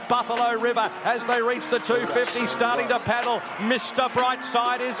Buffalo River as they reach the 250, starting to paddle. Mr.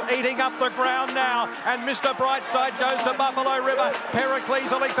 Brightside is eating up the ground now, and Mr. Brightside goes to Buffalo River.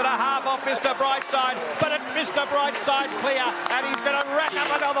 Pericles a length and a half off Mr. Brightside, but it's Mr. Brightside clear, and he's going to rack up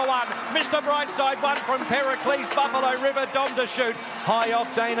another one. Mr. Brightside won from Pericles. Buffalo River, Dom to shoot. High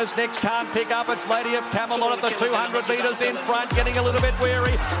Octane is next, can't pick up. It's Lady of Camelot at the 200 metres in front, getting a little bit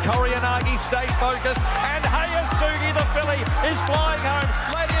weary. Korianagi stays focused, and Hayasugi the filly is flying home.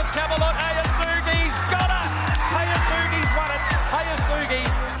 Lady of Camelot, Hayasugi's got her. Hayasugi's won it. Hayasugi.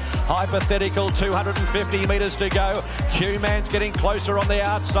 Hypothetical, 250 metres to go. Q-Man's getting closer on the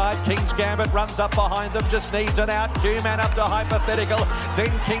outside. King's Gambit runs up behind them, just needs an out. Q-Man up to Hypothetical,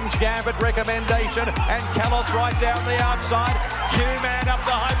 then King's Gambit recommendation, and Kalos right down the outside. Q-Man up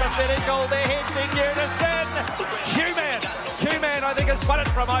to Hypothetical, their heads in unison. Q-Man I think has won it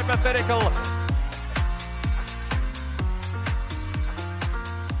from Hypothetical.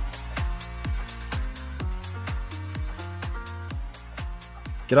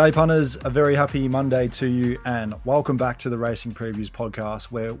 G'day punters, a very happy Monday to you and welcome back to the Racing Previews podcast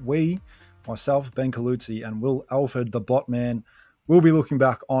where we, myself, Ben Colucci and Will Alford, the Botman, will be looking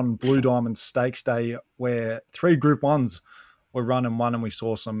back on Blue Diamond Stakes Day where 3 Group 1s were run and won and we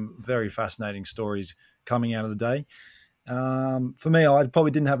saw some very fascinating stories coming out of the day. For me, I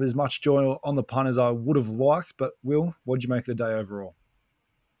probably didn't have as much joy on the punt as I would have liked, but Will, what did you make of the day overall?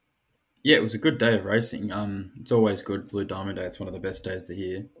 Yeah, it was a good day of racing. It's always good, Blue Diamond Day. It's one of the best days of the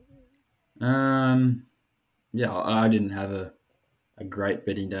year. Yeah, I didn't have a great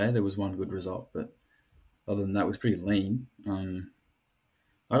betting day. There was one good result, but other than that, it was pretty lean. I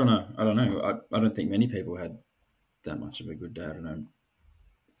don't know. I don't think many people had that much of a good day. I don't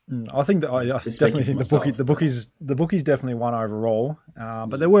know. I think that I definitely think the bookies definitely won overall,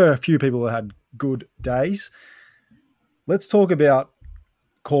 but there were a few people that had good days. Let's talk about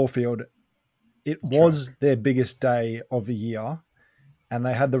Caulfield. It was their biggest day of the year and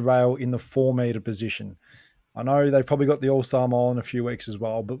they had the rail in the 4 metre position. I know they've probably got the All-Star Mile in a few weeks as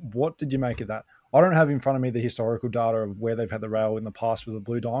well, but what did you make of that? I don't have in front of me the historical data of where they've had the rail in the past with the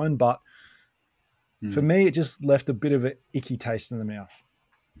Blue Diamond, but for me, it just left a bit of an icky taste in the mouth.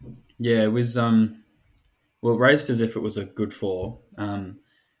 Yeah, it was, it raced as if it was a good 4.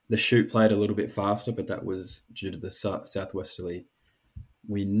 The chute played a little bit faster, but that was due to the southwesterly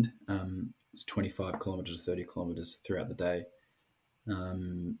wind. It's 25 kilometres to 30 kilometres throughout the day.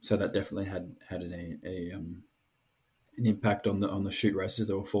 So that definitely had an impact on the shoot races.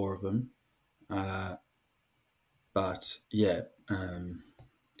 There were 4 of them. But yeah,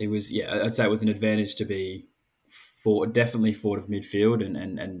 it was, I'd say it was an advantage to be definitely forward of midfield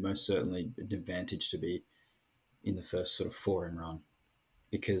and most certainly an advantage to be in the first sort of 4 run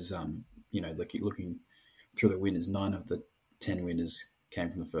because, looking through the winners, 9 of the 10 winners came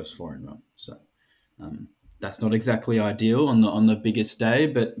from the first 4 run. So that's not exactly ideal on the biggest day,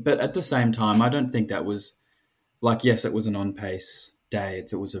 but at the same time, I don't think that was yes, it was an on-pace day.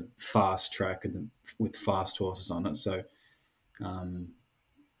 It was a fast track with fast horses on it. So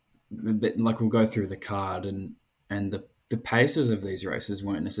we'll go through the card and the paces of these races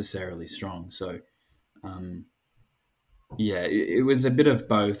weren't necessarily strong. So it was a bit of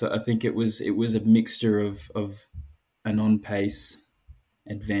both. I think it was a mixture of an on-pace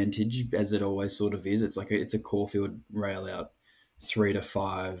advantage, as it always sort of is. It's it's a Caulfield rail out 3 to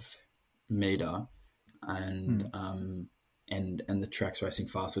 5 metre and the track's racing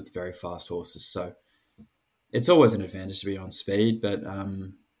fast with very fast horses. So it's always an advantage to be on speed,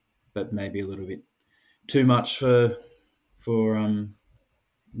 but maybe a little bit too much for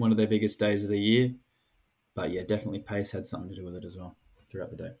one of their biggest days of the year. But yeah, definitely pace had something to do with it as well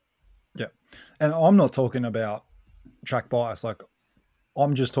throughout the day. Yeah. And I'm not talking about track bias.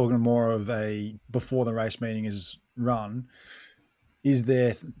 I'm just talking more of a before the race meeting is run. Is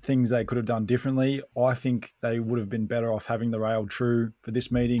there things they could have done differently? I think they would have been better off having the rail true for this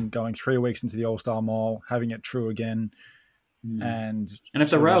meeting, going 3 weeks into the All-Star Mile, having it true again. And if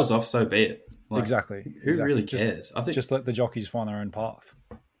the rail's off, so be it. Exactly. Who really cares? I think just let the jockeys find their own path.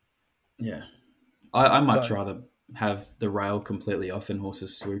 Yeah. I much rather have the rail completely off and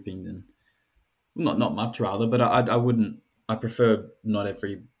horses swooping than not much rather, but I wouldn't. I prefer not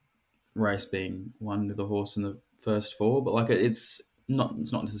every race being won with a horse in the first 4, but it's not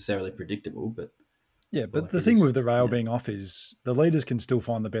necessarily predictable. But yeah, but the thing with the rail being off is the leaders can still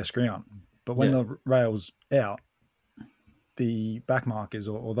find the best ground, but when the rail's out, the back markers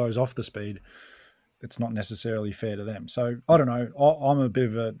or those off the speed, it's not necessarily fair to them. So I don't know. I'm a bit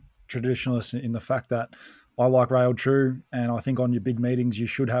of a traditionalist in the fact that I like rail true, and I think on your big meetings you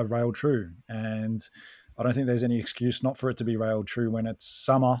should have rail true. And I don't think there's any excuse not for it to be railed true when it's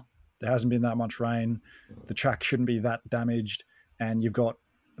summer. There hasn't been that much rain. The track shouldn't be that damaged. And you've got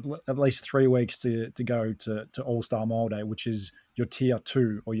at least 3 weeks to go to All-Star Mile Day, which is your tier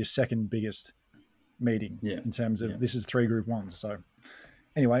 2 or your second biggest meeting in terms of this is 3 Group 1s. So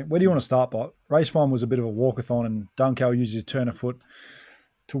anyway, where do you want to start, Bot? Race 1 was a bit of a walkathon, and Dunkel used his turn of foot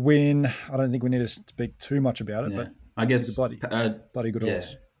to win. I don't think we need to speak too much about it, but I guess he's a bloody good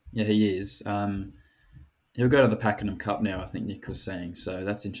horse. Yeah, he is. He'll go to the Pakenham Cup now, I think Nick was saying. So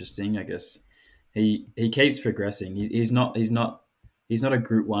that's interesting. I guess he keeps progressing. He's not a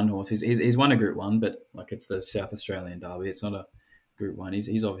Group 1 horse. He's won a Group 1, but like it's the South Australian Derby. It's not a Group 1.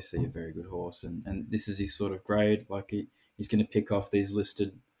 He's obviously a very good horse, and this is his sort of grade. Like he's going to pick off these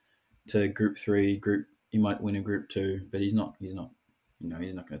listed to Group 3. He might win a Group 2, but he's not. He's not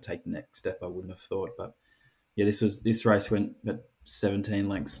going to take the next step. I wouldn't have thought, but yeah, this race went at 17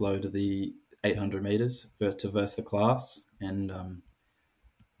 lengths slow to the 800 meters to verse the class, and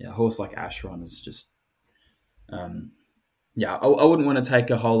a horse like Ashron is just I wouldn't want to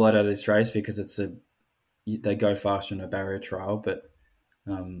take a whole lot out of this race because they go faster in a barrier trial, but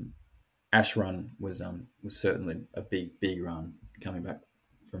Ashron was certainly a big run coming back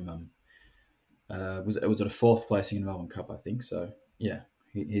from was it a 4th placing in Melbourne Cup, I think. So yeah,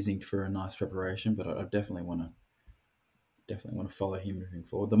 he's inked for a nice preparation, but I definitely want to follow him moving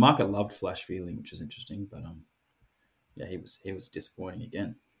forward. The market loved Flash Feeling, which is interesting, but he was disappointing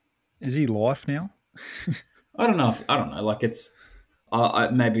again. Is he life now? I don't know. Like it's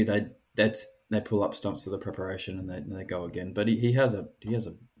maybe they pull up stumps to the preparation and they go again. But he has a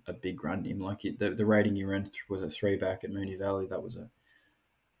big run in him. Like the rating he ran was a 3 back at Moonee Valley. That was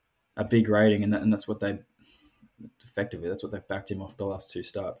a big rating, and that's what they've backed him off the last 2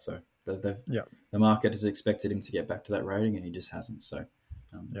 starts. So the market has expected him to get back to that rating, and he just hasn't. So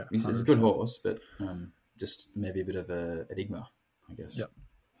he's a good horse, but just maybe a bit of an enigma, I guess. Yeah.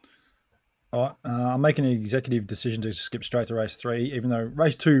 All right, I'm making an executive decision to skip straight to race 3, even though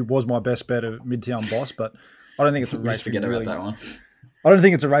race 2 was my best bet of Midtown Boss, but I don't think it's a race. Forget about that one. I don't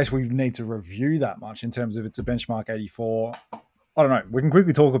think it's a race we need to review that much in terms of it's a benchmark 84. I don't know. We can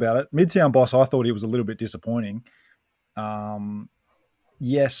quickly talk about it. Midtown Boss, I thought he was a little bit disappointing.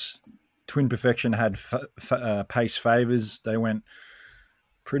 Yes, Twin Perfection had pace favours. They went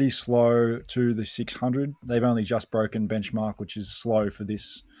pretty slow to the 600. They've only just broken benchmark, which is slow for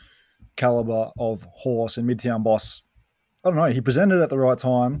this caliber of horse. And Midtown Boss, I don't know, he presented at the right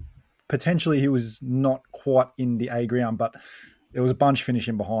time. Potentially he was not quite in the A ground, but there was a bunch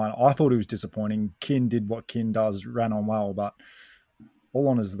finishing behind. I thought he was disappointing. Kin did what Kin does, ran on well, but all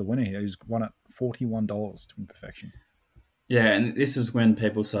on is the winner here. He's won at $41 Twin Perfection. Yeah, and this is when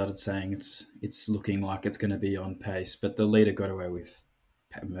people started saying it's looking like it's going to be on pace, but the leader got away with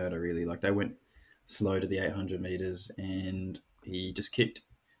murder, really. Like they went slow to the 800 meters and he just kicked.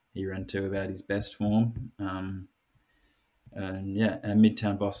 He ran to about his best form. And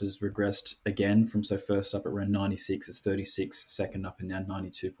Midtown Boss has regressed again from first up it ran 96, it's 36, second up and now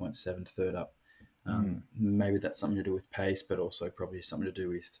 92.7, third up. Maybe that's something to do with pace, but also probably something to do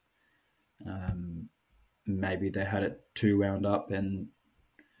with maybe they had it too wound up and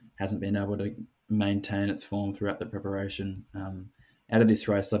hasn't been able to maintain its form throughout the preparation. Out of this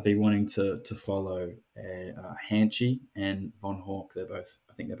race, I'd be wanting to follow Hanchy and Von Hawk.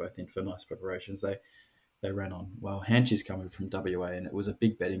 I think they're both in for nice preparations. They ran on well. Hanchy's coming from WA, and it was a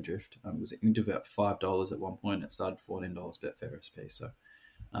big betting drift. It was into about $5 at one point. It started $14 Betfair SP. So,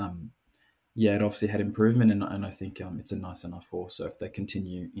 it obviously had improvement, and I think it's a nice enough horse. So if they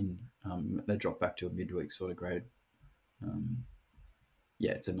continue they drop back to a midweek sort of grade.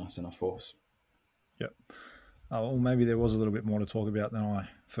 It's a nice enough horse. Yep. Well, maybe there was a little bit more to talk about than I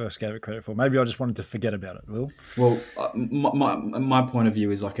first gave it credit for. Maybe I just wanted to forget about it, Will. Well, my point of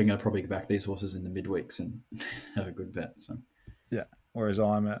view is like I'm going to probably back these horses in the midweeks and have a good bet. So yeah, whereas I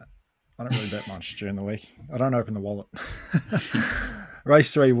don't really bet much during the week. I don't open the wallet.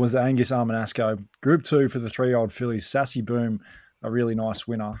 Race 3 was Angus Armanasco. Group 2 for the 3-year-old fillies. Sassy Boom, a really nice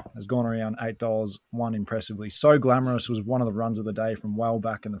winner, has gone around $8, won impressively. So Glamorous was one of the runs of the day from well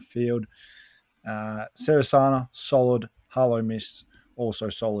back in the field. Sarasana, solid. Harlow Mist, also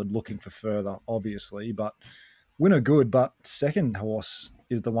solid. Looking for further, obviously. But winner good, but second horse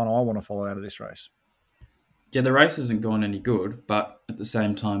is the one I want to follow out of this race. Yeah, the race hasn't gone any good, but at the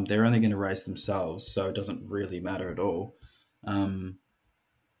same time, they're only going to race themselves, so it doesn't really matter at all.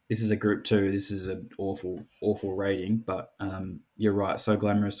 This is a Group 2. This is an awful rating, but you're right. So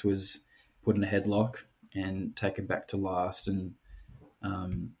Glamorous was put in a headlock and taken back to last, and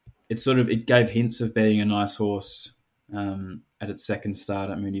it gave hints of being a nice horse at its second start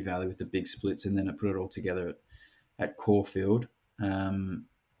at Moonee Valley with the big splits, and then it put it all together at Caulfield. From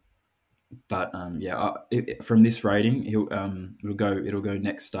this rating, it'll go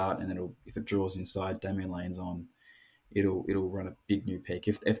next start, and then if it draws inside, Damian Lane's on. It'll run a big new peak.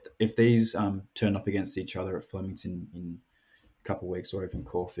 If these turn up against each other at Flemington in a couple of weeks or even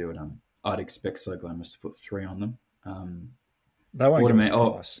Caulfield, I'd expect So Glamorous to put 3 on them. They won't give us a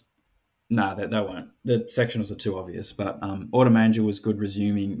price. No, they won't. The sectionals are too obvious. But Automangel was good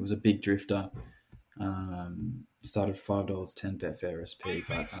resuming. It was a big drifter. Started $5.10 Betfair SP,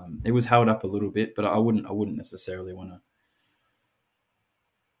 but it was held up a little bit. But I wouldn't necessarily want to.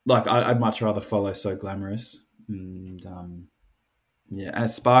 Like I'd much rather follow So Glamorous. And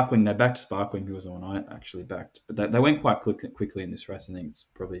as Sparkling, they backed Sparkling, who was the one I actually backed. But they went quite quickly in this race. I think it's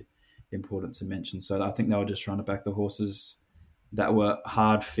probably important to mention. So I think they were just trying to back the horses that were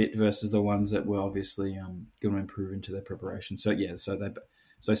hard fit versus the ones that were obviously going to improve into their preparation. So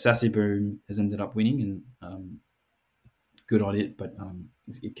so Sassy Boom has ended up winning, and good on it. But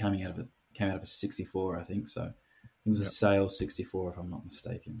it came out of a 64, I think. So it was a sales 64, if I'm not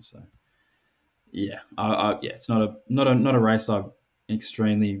mistaken. So it's not a race I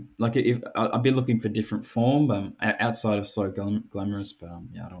extremely like. If I'd be looking for different form outside of So Glamorous, but I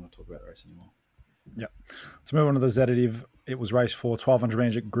don't want to talk about the race anymore. Yeah. Let's move on to the Zetative. It was race 4, 1,200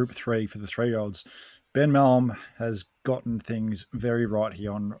 metres at Group 3 for the 3-year-olds. Ben Malm has gotten things very right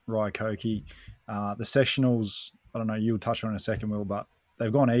here on Raikoki. The sessionals, I don't know, you'll touch on in a second, Will, but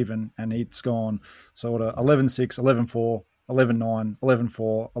they've gone even, and it's gone sort of 11-6, 11-4, 11-9,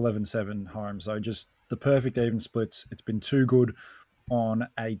 11-4, 11-7 home. So just the perfect even splits. It's been too good on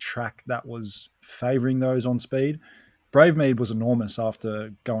a track that was favouring those on speed. Brave Mead was enormous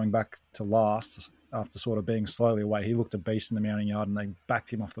after going back to last, after sort of being slowly away. He looked a beast in the mounting yard, and they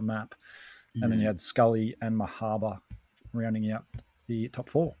backed him off the map. Mm-hmm. And then you had Scully and Mahaba rounding out the top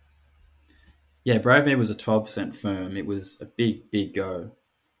 4. Yeah, Brave Mead was a 12% firm. It was a big go.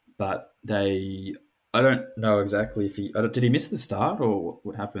 But I don't know exactly if did he miss the start or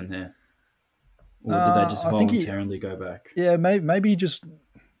what happened there? Or did they just voluntarily go back? Yeah, maybe he just...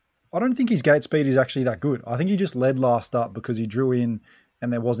 I don't think his gate speed is actually that good. I think he just led last up because he drew in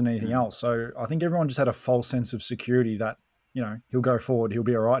and there wasn't anything else. So I think everyone just had a false sense of security that, he'll go forward, he'll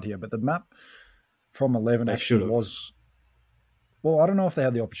be all right here. But the map from 11 actually was... Well, I don't know if they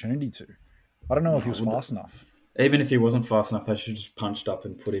had the opportunity to. I don't know if he was fast enough. Even if he wasn't fast enough, they should just punched up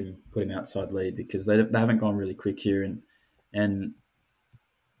and put him outside lead, because they haven't gone really quick here. And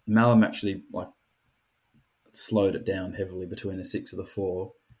Malum actually slowed it down heavily between the 6 and the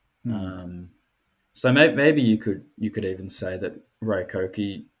 4. So maybe you could even say that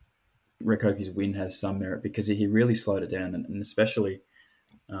Raikoki's win has some merit, because he really slowed it down, and especially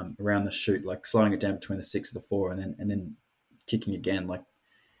around the chute, like slowing it down between the 6 and the 4, and then kicking again. Like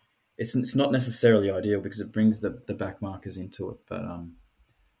it's not necessarily ideal because it brings the back markers into it, but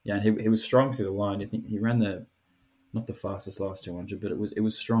and he was strong through the line. I think he ran not the fastest last 200, but it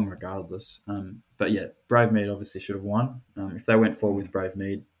was strong regardless. But yeah, Brave Mead obviously should have won. If they went forward with Brave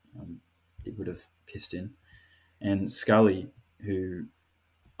Mead, it would have pissed in. And Scully, who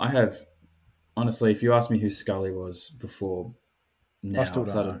I have, honestly, if you ask me who Scully was before now, I still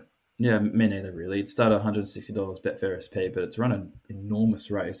don't know. Yeah, me neither really. It started $160 Betfair SP, but it's run an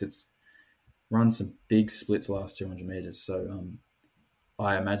enormous race. It's run some big splits last 200 metres. So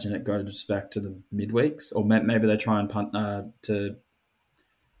I imagine it goes back to the midweeks, or maybe they try and punt to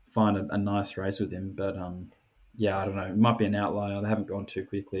find a nice race with him. But I don't know. It might be an outlier. They haven't gone too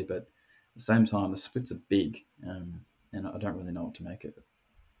quickly, but at the same time, the splits are big, and I don't really know what to make of it.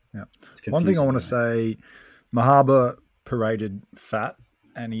 Yeah. One thing I want to say, Mahaba paraded fat,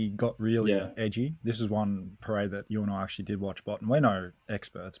 and he got really edgy. This is one parade that you and I actually did watch, and we're no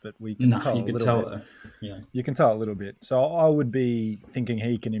experts, but we can tell a little bit. Yeah. You can tell a little bit. So I would be thinking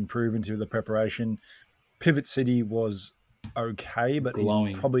he can improve into the preparation. Pivot City was okay, but glowing.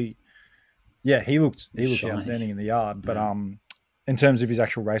 He's probably... Yeah, he looked outstanding in the yard, but in terms of his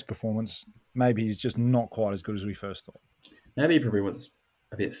actual race performance, maybe he's just not quite as good as we first thought. Maybe he probably was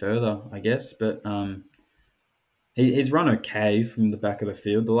a bit further, I guess, but he's run okay from the back of the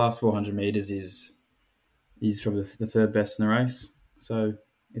field. The last 400 metres is probably the third best in the race, so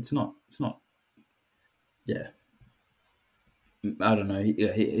it's not. Yeah, I don't know.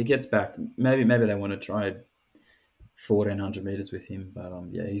 He gets back. Maybe they want to try 1,400 metres with him, but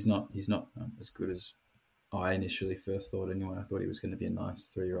he's not as good as I initially first thought. Anyway, I thought he was going to be a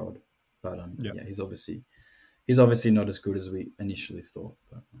nice 3-year-old, but he's obviously not as good as we initially thought.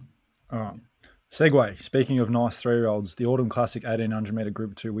 But all right. Segue. Speaking of nice 3-year-olds, the Autumn Classic 1,800 metre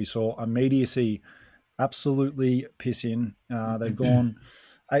Group 2, we saw Immediacy absolutely piss in. They've gone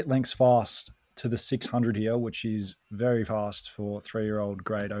 8 lengths fast to the 600 here, which is very fast for 3-year-old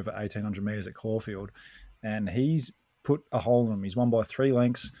grade over 1,800 metres at Caulfield. And he's put a hole in him. He's won by 3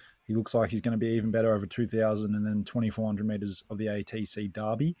 lengths. He looks like he's going to be even better over 2,000 and then 2,400 metres of the ATC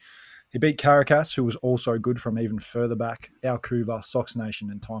Derby. He beat Caracas, who was also good from even further back. Alcuva, Sox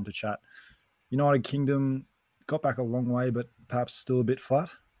Nation, and Time to Chat. United Kingdom got back a long way, but perhaps still a bit flat.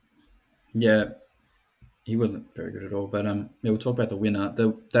 Yeah, he wasn't very good at all. But yeah, we'll talk about the winner.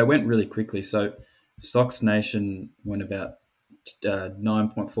 They went really quickly. So Sox Nation went about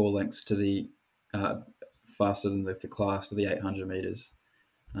 9.4 lengths to the faster than the class to the 800 metres.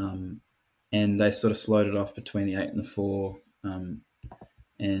 And they sort of slowed it off between the 8 and the 4.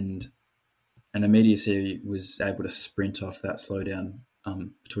 And Immediacy was able to sprint off that slowdown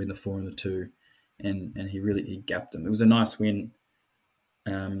between the 4 and the 2. And he gapped them. It was a nice win.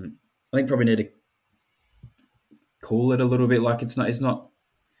 I think probably need to cool it a little bit. Like it's not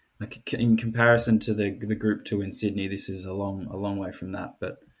like in comparison to the Group 2 in Sydney, this is a long way from that.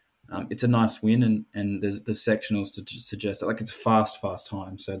 But it's a nice win, and there's the sectionals to suggest that like it's fast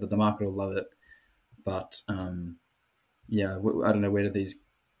time, so that the market will love it. But yeah, I don't know, where do these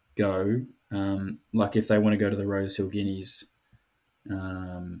go? Like if they want to go to the Rosehill Guineas,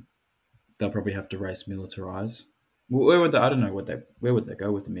 they'll probably have to race Militarize. Where would they? I don't know where would they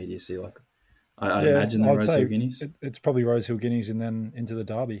go with Immediacy? Like I'd imagine the Rosehill Guineas. It's probably Rosehill Guineas and then into the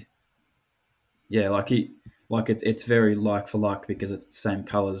Derby. Yeah, it's very like for like because it's the same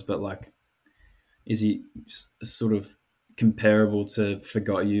colours, but like, is he sort of comparable to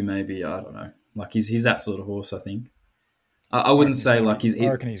Forgot You? Maybe, I don't know. Like he's that sort of horse. I think. I wouldn't say like he's. I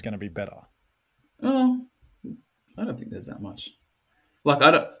reckon he's going to be better. Oh, I don't think there's that much.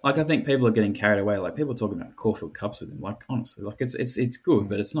 I think people are getting carried away. Like people are talking about Caulfield Cups with him. Like honestly, like it's good,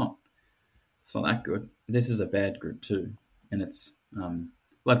 but it's not that good. This is a bad Group 2, and it's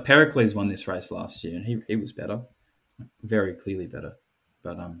like Pericles won this race last year, and he was better, very clearly better.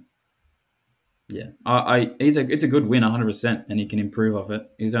 But yeah, it's a good win, 100%, and he can improve off it.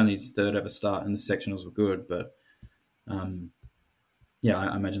 He was only his third ever start, and the sectionals were good, but yeah,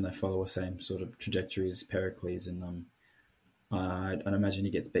 I imagine they follow the same sort of trajectory as Pericles, and I'd imagine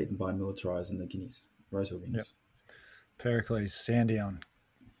he gets beaten by Militarize in the Guineas, Rosehill Guineas. Yep. Pericles, Sandown.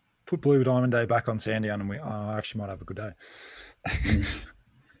 Put Blue Diamond Day back on Sandown, and I actually might have a good day.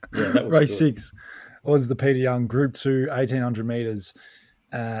 Yeah, that was Race good. 6 was the Peter Young Group 2, 1,800 metres.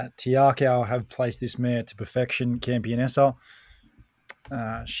 Tiakau have placed this mare to perfection, Campionessa.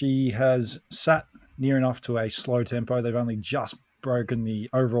 She has sat near enough to a slow tempo. They've only just broken the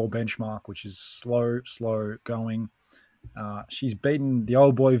overall benchmark, which is slow going. She's beaten the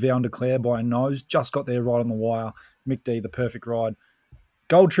old boy Vow and Declare by a nose, just got there right on the wire. Mick D, the perfect ride.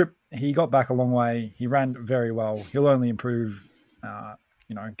 Gold Trip, he got back a long way. He ran very well. He'll only improve,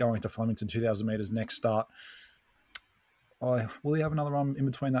 going to Flemington 2,000 metres next start. Will he have another run in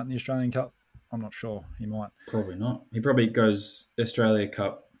between that and the Australian Cup? I'm not sure. He might. Probably not. He probably goes Australia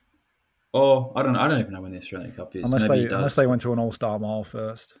Cup. Oh, I don't even know when the Australian Cup is. Unless they went to an All-Star Mile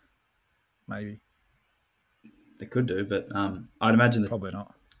first. Maybe. They could do, but I'd imagine probably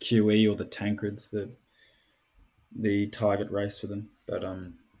not. QE or the Tancred's the target race for them. But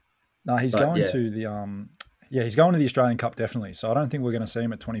no, he's going to the he's going to the Australian Cup definitely. So I don't think we're going to see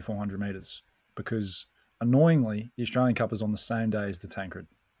him at 2,400 metres because annoyingly the Australian Cup is on the same day as the Tancred.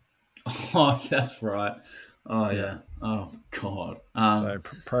 Oh, that's right. Oh yeah. Oh God. So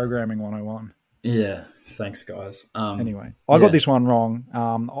programming 101. Yeah. Thanks, guys. Anyway, I got this one wrong.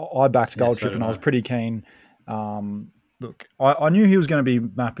 I backed Gold Trip and I was pretty keen. Look, I knew he was going to be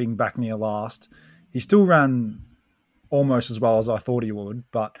mapping back near last. He still ran almost as well as I thought he would,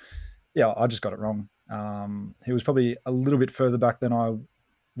 but yeah, I just got it wrong. He was probably a little bit further back than I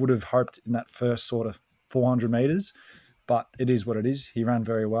would have hoped in that first sort of 400 metres, but it is what it is. He ran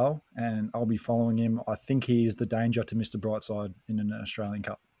very well, and I'll be following him. I think he is the danger to Mr. Brightside in an Australian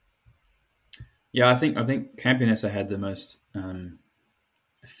Cup. Yeah, I think Campionessa had the most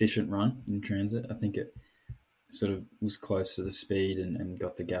efficient run in transit. I think it sort of was close to the speed and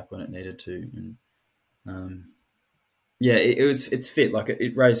got the gap when it needed to. And it's fit. Like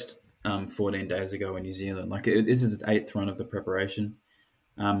it raced 14 days ago in New Zealand. Like this is its 8th run of the preparation.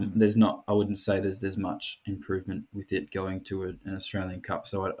 I wouldn't say there's much improvement with it going to an Australian Cup.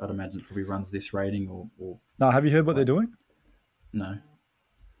 So I'd imagine it probably runs this rating or. No, have you heard what they're doing? No.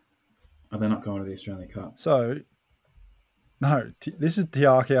 Are they not going to the Australian Cup? So, no, this is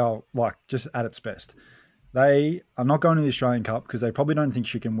Tiakau, like, just at its best. They are not going to the Australian Cup because they probably don't think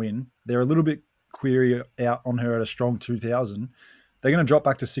she can win. They're a little bit query out on her at a strong 2,000. they're going to drop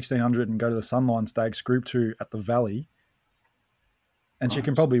back to 1600 and go to the Sunline Stakes Group 2 at the Valley. And she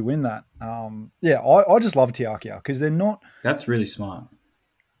can probably win that. I just love Tiakia because they're not... That's really smart.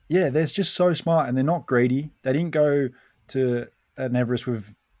 Yeah, they're just so smart and they're not greedy. They didn't go to an Everest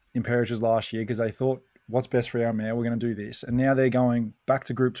with Imperatrice last year because they thought, what's best for our mare? We're going to do this. And now they're going back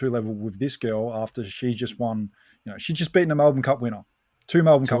to Group 2 level with this girl after she's just won. She's just beaten a Melbourne Cup winner. Two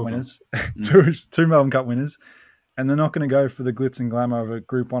Melbourne Cup winners. two Melbourne Cup winners. And they're not going to go for the glitz and glamour of a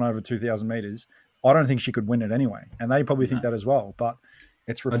Group 1 over 2,000 metres. I don't think she could win it anyway. And they probably think that as well. But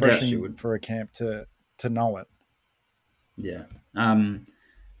it's refreshing for a camp to know it. Yeah.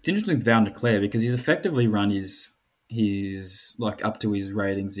 It's interesting with Val Leclerc because he's effectively run his like up to his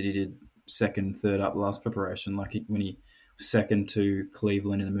ratings that he did second, third up last preparation, like when he was second to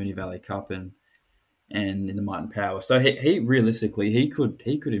Cleveland in the Moonee Valley Cup and in the Might and Power. So he realistically he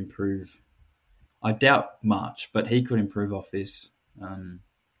could improve. I doubt much, but he could improve off this.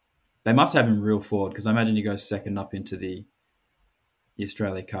 They must have him real forward because I imagine he goes second up into the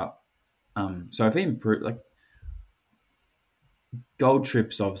Australia Cup. So if he improves, like Gold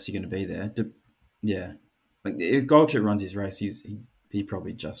Trip's obviously going to be there. Yeah, like if Gold Trip runs his race, he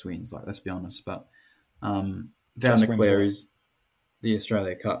probably just wins. Like let's be honest, but Van Leclerc is the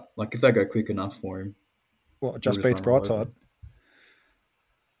Australia Cup. Like if they go quick enough for him, just beats Brightside.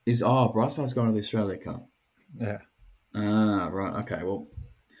 Brightside's going to the Australia Cup. Yeah. Right. Okay. Well,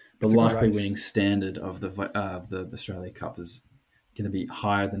 the likely winning standard of the Australia Cup is going to be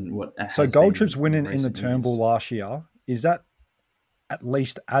higher than what. So Gold Trip's winning in the Turnbull last year. Is that at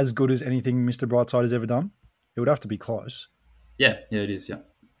least as good as anything Mr. Brightside has ever done? It would have to be close. Yeah, it is.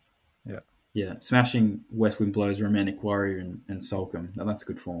 Yeah. Smashing West Wind Blows, Romantic Warrior, and Solcombe. That's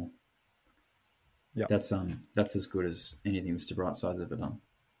good form. Yeah, that's as good as anything Mr. Brightside's ever done.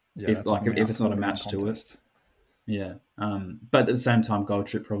 Yeah, if it's not a match to it. Yeah, but at the same time, Gold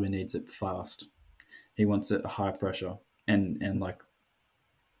Trip probably needs it fast. He wants it high pressure and like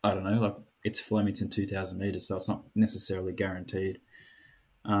I don't know, like it's Flemington 2,000 meters, so it's not necessarily guaranteed.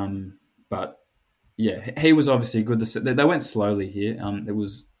 But yeah, he was obviously good. They went slowly here. It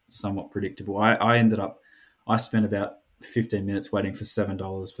was somewhat predictable. I spent about 15 minutes waiting for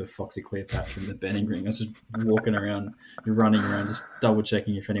 $7 for Foxy Cleopatra in the betting ring. I was just walking around, running around, just double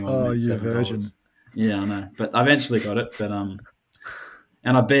checking if anyone made $7. Version. Yeah, I know. But I eventually got it. But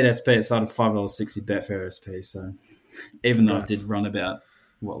and I beat SP. It started $5.60 Betfair SP. So even though I did run about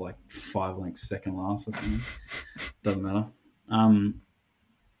 5 lengths second last or something, doesn't matter.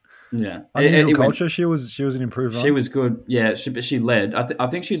 Yeah, Unusual Culture. She was an improved run. She was good. Yeah, she led. I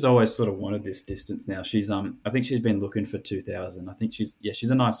think she's always sort of wanted this distance now. I think she's been looking for 2,000. I think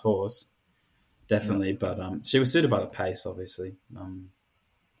she's a nice horse, definitely. Yeah. But she was suited by the pace, obviously.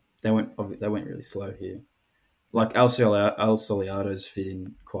 They went really slow here. Like El Soleado's fit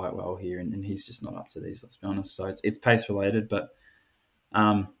in quite well here, and he's just not up to these. Let's be honest. So it's pace related, but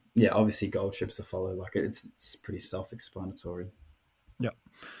obviously Gold Trip's to follow. Like it's pretty self-explanatory. Yeah.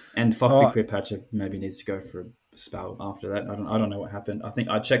 And Foxy Cleopatra maybe needs to go for a spell after that. I don't know what happened. I think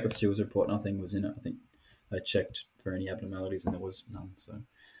I checked the stewards report. Nothing was in it. I think they checked for any abnormalities and there was none. So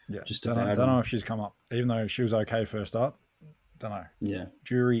just don't know if she's come up, even though she was okay first up. Don't know. Yeah.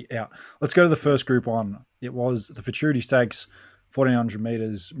 Jury out. Let's go to the first Group 1. It was the Futurity Stakes, 1,400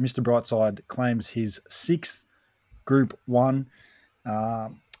 metres. Mr. Brightside claims his 6th Group 1.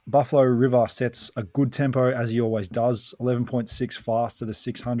 Buffalo River sets a good tempo, as he always does, 11.6 fast to the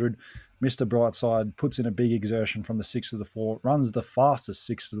 600. Mr. Brightside puts in a big exertion from the 6 to the 4, runs the fastest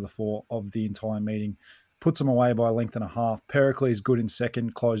 6 to the 4 of the entire meeting, puts him away by a length and a half. Pericles good in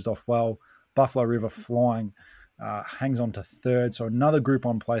second, closed off well. Buffalo River flying, hangs on to third. So another Group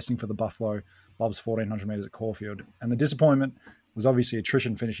 1 placing for the Buffalo, loves 1,400 metres at Caulfield. And the disappointment was obviously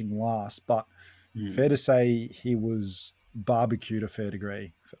attrition finishing last, but fair to say he was barbecued a fair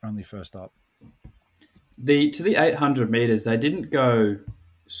degree for only first up. To the 800 meters, they didn't go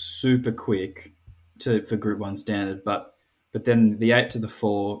super quick for Group 1 standard, but then the 8 to the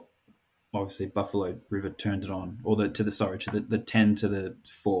 4, obviously Buffalo River turned it on, or the 10 to the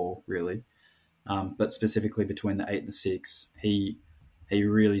 4 really, but specifically between the 8 and the 6, he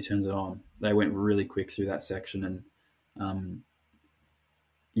really turned it on. They went really quick through that section, and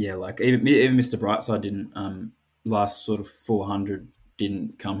even Mr. Brightside didn't. Last sort of 400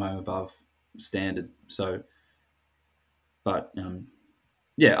 didn't come home above standard. So, but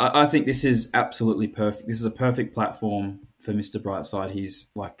I think this is absolutely perfect. This is a perfect platform for Mr. Brightside. He's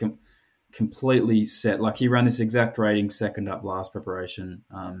like completely set. Like he ran this exact rating second up last preparation.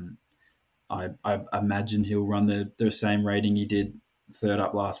 I imagine he'll run the same rating he did third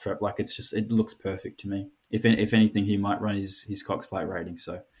up last prep. Like it looks perfect to me. If anything, he might run his Cox Plate rating.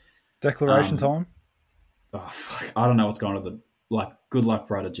 So Declaration time. I don't know what's going on with good luck,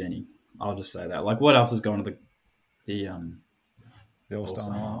 brother Jenny. I'll just say that. Like, what else is going to the All-Star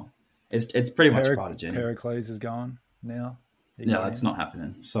Mile? It's pretty much brother Jenny. Pericles is going now. No, it's not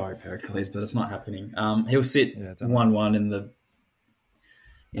happening. Sorry, Pericles, but it's not happening. He'll sit 1-1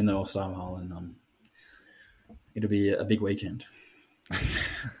 in the All-Star Mile, and it'll be a big weekend.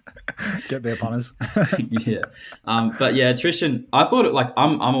 Get there, punters. Yeah. But yeah, attrition, I thought it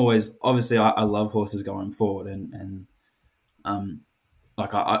I'm always, obviously I love horses going forward and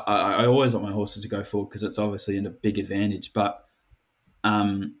I always want my horses to go forward because it's obviously in a big advantage. But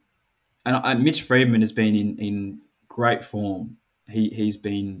Mitch Friedman has been in great form. He's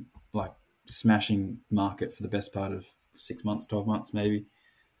been like smashing market for the best part of 6 months, 12 months maybe.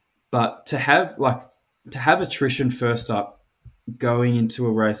 But to have attrition first up going into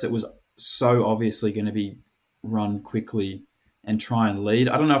a race that was so obviously going to be run quickly and try and lead.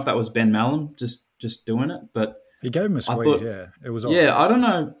 I don't know if that was Ben Mallam just doing it, but he gave him a squeeze. It was. Yeah, I don't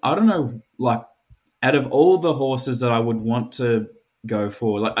know. Like, out of all the horses that I would want to go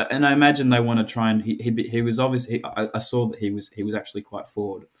for, and I imagine they want to try and he was obviously. I saw that he was actually quite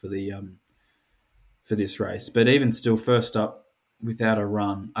forward for the for this race, but even still, first up without a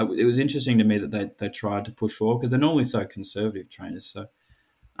run, it was interesting to me that they tried to push forward because they're normally so conservative trainers. So,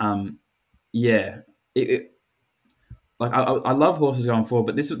 I love horses going forward,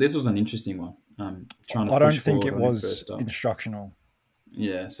 but this was an interesting one. Trying to. I don't think it was instructional.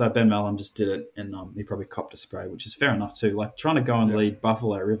 Yeah, so Ben Mallam just did it, and he probably copped a spray, which is fair enough too. Like trying to go and lead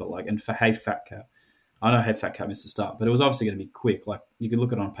Buffalo River, and for Hey Fat Cat, I know Hey Fat Cat missed the start, but it was obviously going to be quick. Like you could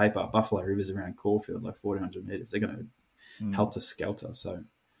look at it on paper, Buffalo River's around Caulfield, 1,400 meters. They're going to helter skelter. So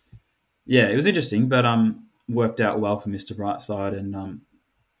yeah, it was interesting, but worked out well for Mr. Brightside, and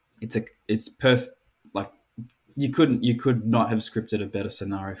it's perfect. Like you could not have scripted a better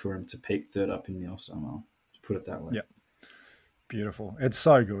scenario for him to peak third up in the All-Star Mile. To put it that way. Yeah. Beautiful. It's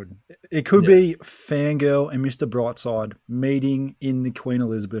so good. It could be Fangirl and Mr. Brightside meeting in the Queen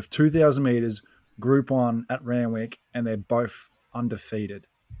Elizabeth, 2,000 metres, Group 1 at Randwick, and they're both undefeated.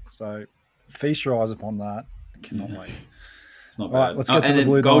 So feast your eyes upon that. I cannot wait. It's not bad. Right, let's get to the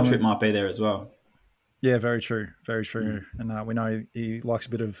Blue Gold Diamond. Trip might be there as well. Yeah, very true. Very true. And we know he likes a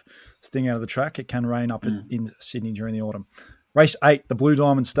bit of sting out of the track. It can rain up in Sydney during the autumn. Race 8, the Blue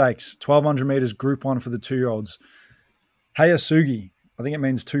Diamond Stakes, 1,200 metres, Group 1 for the 2-year-olds. Hayasugi, I think it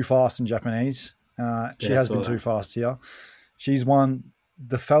means too fast in Japanese. She has been too fast here. She's won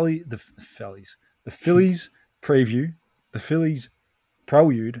the Phillies Preview, the Phillies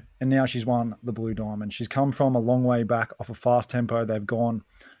Prelude, and now she's won the Blue Diamond. She's come from a long way back off a fast tempo. They've gone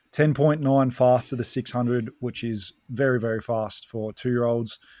 10.9 fast to the 600, which is very, very fast for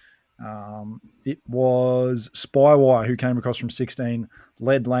 2-year-olds. It was Spywire who came across from 16,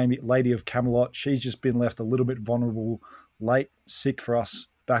 led Lady of Camelot. She's just been left a little bit vulnerable late, sick for us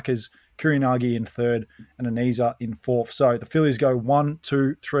backers. Kurinagi in third and Anisa in fourth. So the fillies go 1,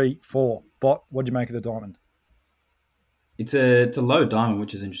 2, 3, 4. Bot, what do you make of the diamond? It's a low diamond,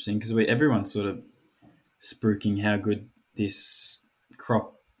 which is interesting because everyone's sort of spruiking how good this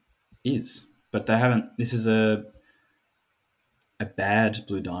crop is, but they haven't. This is a bad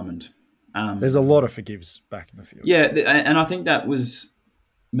blue diamond. There's a lot of forgives back in the field. Yeah, and I think that was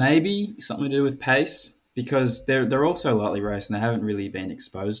maybe something to do with pace because they're also lightly raced and they haven't really been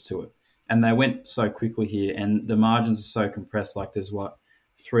exposed to it. And they went so quickly here, and the margins are so compressed. Like there's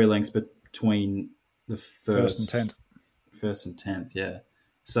 3 lengths between the first and 10th. Yeah,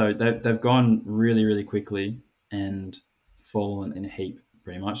 so they've gone really, really quickly and fallen in a heap.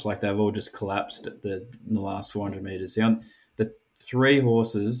 Pretty much, like they've all just collapsed in the last 400 meters. The 3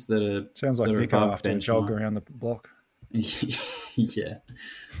 horses that are sounds like Nico after a jog around the block. Yeah,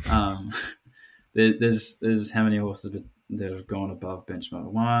 there's how many horses that have gone above benchmark?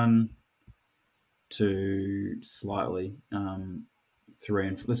 1, 2, slightly. 3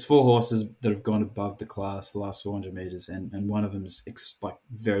 and 4. There's 4 horses that have gone above the class the last 400 meters, and one of them is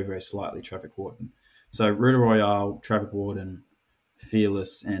very, very slightly Traffic Warden. So Ruta Royale, Traffic Warden,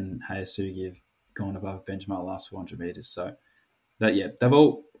 Fearless, and Hayasugi have gone above benchmark last 400 meters. So they've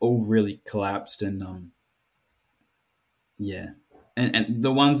all really collapsed, and and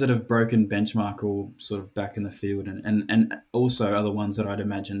the ones that have broken benchmark all sort of back in the field, and also are the ones that I'd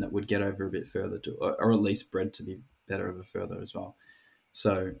imagine that would get over a bit further, or at least bred to be better over further as well.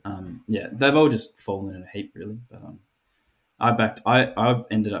 So they've all just fallen in a heap really. But I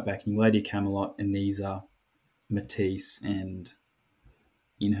ended up backing Lady Camelot, Anisa, Matisse, and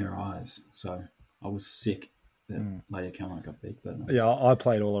In Her Eyes. So I was sick Lady Camelot got big. But Yeah, I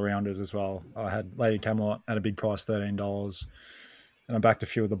played all around it as well. I had Lady Camelot at a big price, $13, and I backed a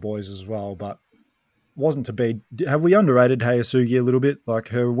few of the boys as well, but wasn't to be. Have we underrated Hayasugi a little bit? Like,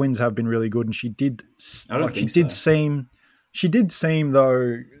 her wins have been really good, and she did. I don't Like, think so. She did seem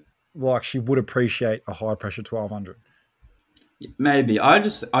though like she would appreciate a high pressure 1200. Maybe I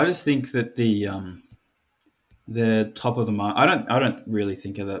just think that the top of the market. I don't really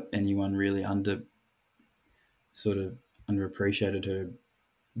think that anyone really underappreciated her,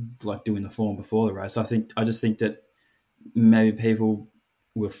 like doing the form before the race. I just think that maybe people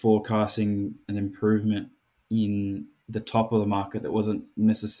were forecasting an improvement in the top of the market that wasn't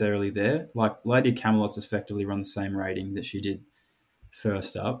necessarily there. Like Lady Camelot's effectively run the same rating that she did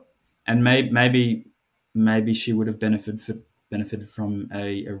first up, and maybe she would have benefited from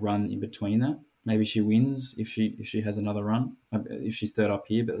a run in between that. Maybe she wins if she has another run, if she's third up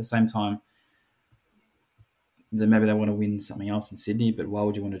here. But at the same time, then maybe they want to win something else in Sydney. But why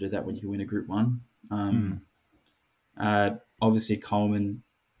would you want to do that when you can win a Group 1? Obviously, Coleman,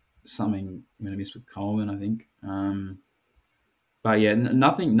 something I'm going to miss with Coleman, I think. But yeah,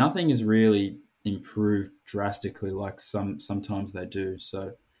 nothing is really improved drastically like sometimes they do.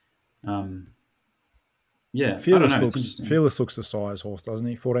 So, yeah, I don't know. It's interesting. Fearless looks the size horse, doesn't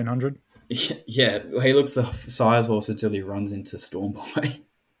he? 1400. Yeah, he looks the size horse until he runs into Stormboy.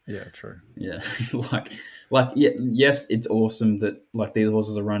 Yeah, true. Yeah, yeah, yes, it's awesome that like these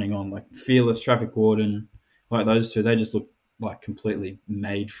horses are running on like Fearless, Traffic Warden, like those two. They just look like completely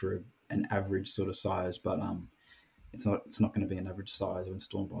made for an average sort of size, but it's not going to be an average size when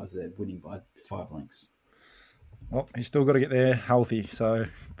Stormboy's there winning by 5 lengths. Well, he's still got to get there healthy, so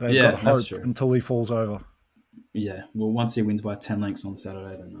they've got hope until he falls over. Yeah, well, once he wins by 10 lengths on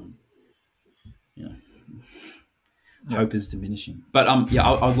Saturday, then hope is diminishing. But I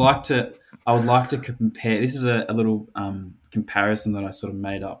would like to compare. This is a little comparison that I sort of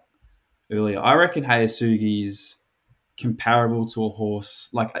made up earlier. I reckon Hayasugi is comparable to a horse,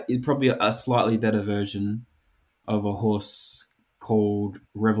 like probably a slightly better version of a horse called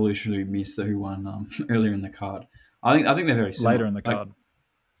Revolutionary Miss, who won earlier in the card. I think they're very similar. Later in the card.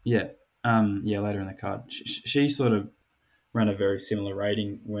 Later in the card. She sort of ran a very similar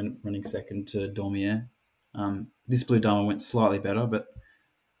rating when running second to Dormier. This Blue Diamond went slightly better, but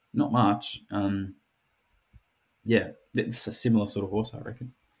not much. It's a similar sort of horse, I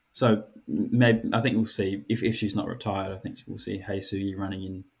reckon. So maybe I think we'll see if she's not retired. I think we'll see Hayasugi running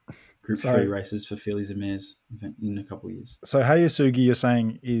in Group 3 races for fillies and mares in a couple of years. So Hayasugi, you're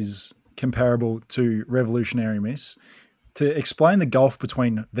saying, is comparable to Revolutionary Miss. To explain the gulf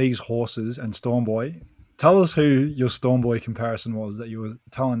between these horses and Stormboy, tell us who your Stormboy comparison was that you were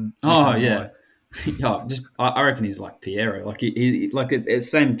telling. Oh yeah. Yeah, I reckon he's like Piero. Like he like it's the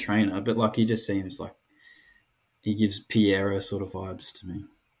same trainer, but like he just seems like he gives Piero sort of vibes to me.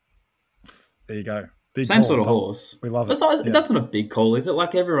 There you go. Big same call, sort of horse. We love it. That's not a big call, is it?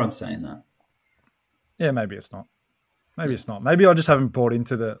 Like everyone's saying that. Yeah, maybe it's not. It's not. Maybe I just haven't bought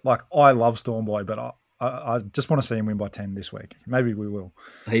into the like. I love Stormboy, but I just want to see him win by 10 this week. Maybe we will.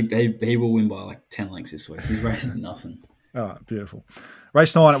 He will win by like 10 lengths this week. He's racing nothing. All right, beautiful.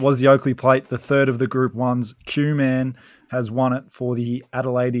 Race 9, it was the Oakley Plate, the third of the Group 1s. Q-Man has won it for the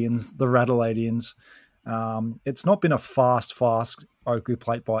Adelaideans, the Radelaideans. It's not been a fast Oakley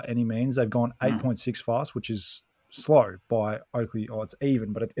Plate by any means. They've gone 8.6 fast, which is slow by Oakley. Oh, it's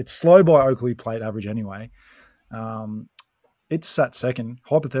even, but it's slow by Oakley Plate average anyway. It's sat second.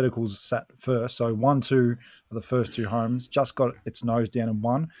 Hypotheticals sat first. So 1-2 are the first two homes. Just got its nose down and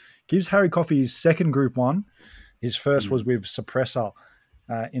won. Gives Harry Coffey his second Group 1. His first was with Suppressor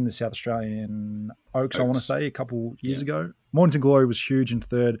in the South Australian Oaks, I want to say, a couple years ago. Mornington Glory was huge in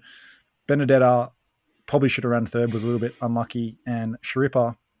third. Benedetta probably should have run third, was a little bit unlucky. And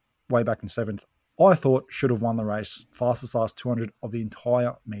Sharippa, way back in seventh, I thought should have won the race. Fastest last 200 of the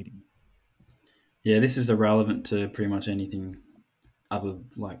entire meeting. Yeah, this is irrelevant to pretty much anything other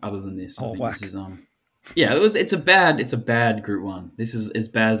than this. I think this is it's a bad Group 1. This is as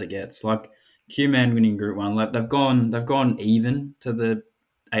bad as it gets. Like Q-Man winning Group 1, like they've gone even to the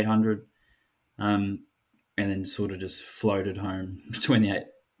 800, and then sort of just floated home between the 8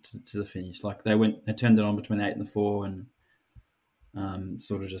 to the finish. Like they turned it on between the 8 and the 4, and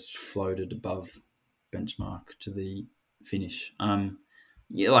sort of just floated above benchmark to the finish.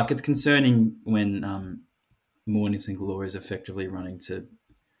 Like it's concerning when Mornington Glory is effectively running to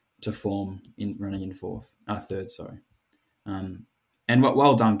form running in third. Sorry, and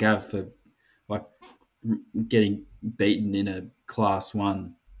well done, Gav, for like getting beaten in a Class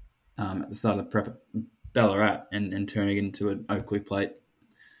 1 at the start of the prep at Ballarat and turning it into an Oakley Plate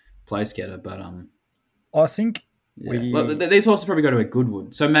place getter. But I think Yeah, well, these horses probably go to a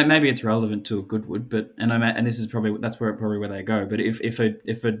Goodwood, so maybe it's relevant to a Goodwood. But and this is probably where they go. But if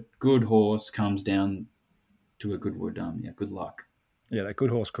a good horse comes down to a Goodwood, yeah, good luck. Yeah, that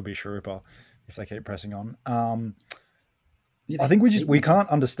good horse could be Sharippa if they keep pressing on. Yeah, I think we can't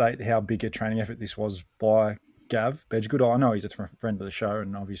understate how big a training effort this was by Gav Bedgood. I know he's a friend of the show,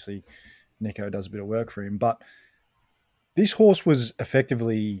 and obviously Nico does a bit of work for him. But this horse was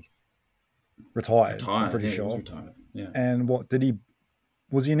effectively retired. I'm pretty yeah, sure. He was retired. Yeah. And what did he?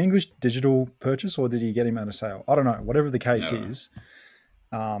 Was he an English digital purchase, or did he get him at a sale? I don't know. Whatever the case is,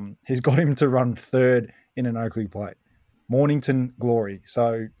 he's got him to run third in an Oakley plate. Mornington Glory.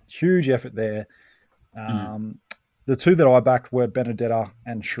 So huge effort there. The two that I backed were Benedetta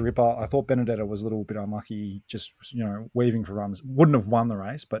and Sharippa. I thought Benedetta was a little bit unlucky, just weaving for runs. Wouldn't have won the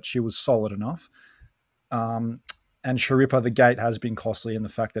race, but she was solid enough. And Sharippa, the gate has been costly, and the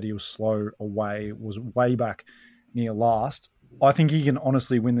fact that he was slow away, was way back near last. I think he can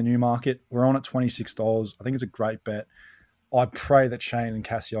honestly win the Newmarket. We're on at $26. I think it's a great bet. I pray that Shane and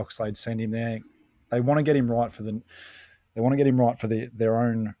Cassie Oxlade send him there. They want to get him right for their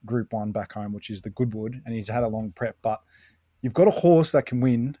own Group 1 back home, which is the Goodwood, and he's had a long prep. But you've got a horse that can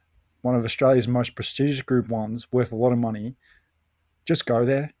win one of Australia's most prestigious Group 1s, worth a lot of money. Just go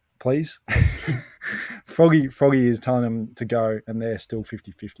there, please. Froggy is telling them to go, and they're still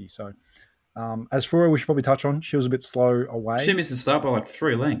 50-50. So as Furo, we should probably touch on. She was a bit slow away. She missed the start by like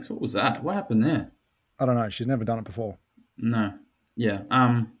 3 lengths. What was that? What happened there? I don't know. She's never done it before. No. Yeah.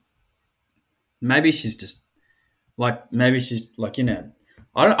 Maybe she's just like, I don't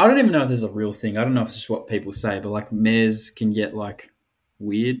even know if there's a real thing. I don't know if it's just what people say, but like mares can get like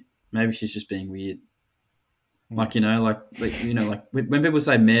weird. Maybe she's just being weird. Like, when people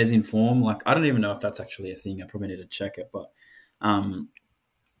say mares in form, like, I don't even know if that's actually a thing. I probably need to check it, but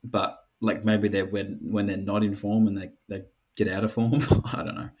like maybe they're when they're not in form and they get out of form. I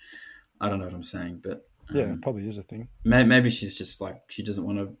don't know. I don't know what I'm saying, but yeah, it probably is a thing. Maybe she's just like, she doesn't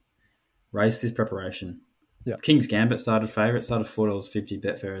want to race this preparation. Yeah. King's Gambit started favourite, started $4.50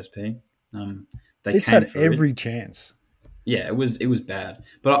 Betfair SP. It's had every chance. Yeah, it was bad.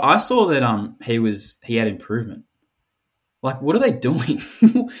 But I saw that he had improvement. Like, what are they doing?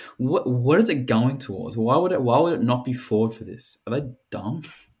 What is it going towards? Why would it not be forward for this? Are they dumb?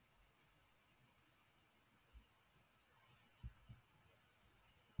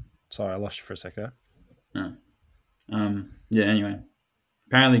 Sorry, I lost you for a sec there. No. Yeah, anyway.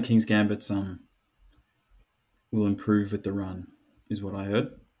 Apparently King's Gambit's will improve with the run, is what I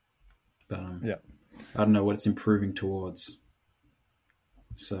heard. But yeah. I don't know what it's improving towards.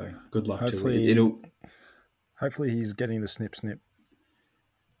 So good luck to it. Hopefully he's getting the snip.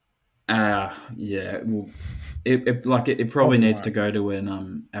 Yeah. Well, it probably needs to go to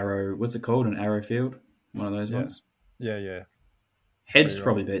an arrow. What's it called? An arrow field? One of those ones. Yeah. Hedge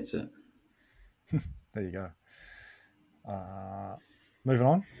probably beats it. There you go. Moving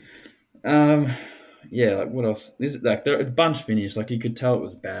on. Yeah. Like what else? This is like the bunch finish. Like you could tell it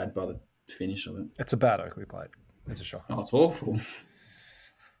was bad by the finish of it. It's a bad Oakley plate. It's a shock. Oh, it's awful.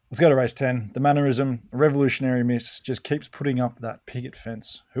 Let's go to race 10. The Mannerism, Revolutionary Miss, just keeps putting up that picket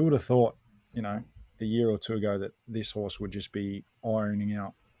fence. Who would have thought, a year or two ago that this horse would just be ironing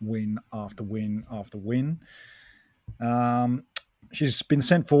out win after win after win. She's been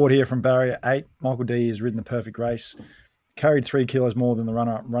sent forward here from barrier 8. Michael D has ridden the perfect race. Carried 3 kilos more than the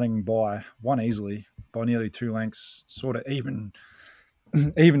runner-up, running by, won easily by nearly 2 lengths. Sort of even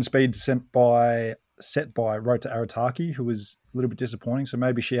speed set by Road to Arataki, who was a little bit disappointing. So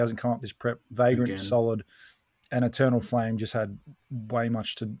maybe she hasn't come up this prep. Vagrant, solid, and Eternal Flame just had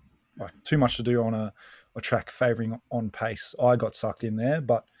too much to do on a track favouring on pace. I got sucked in there,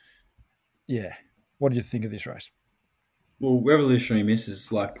 but yeah. What did you think of this race? Well, Revolutionary Miss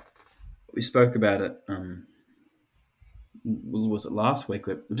is like, we spoke about it, was it last week?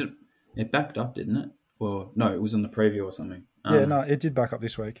 It backed up, didn't it? Or no, it was on the preview or something. It did back up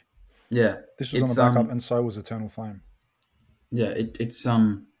this week. Yeah. This was on the backup, and so was Eternal Flame. Yeah, it's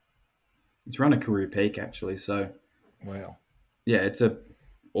run a career peak, actually, so... Wow. Yeah, it's a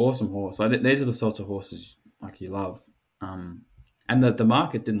awesome horse. These are the sorts of horses like you love. And the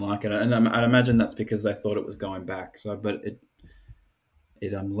market didn't like it, and I imagine that's because they thought it was going back. So, but it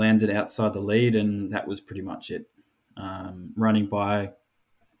landed outside the lead, and that was pretty much it. Running by,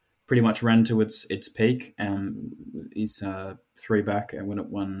 pretty much ran to its peak. He's 3 back, and when it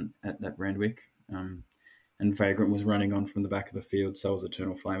won at Randwick. And Vagrant was running on from the back of the field. So was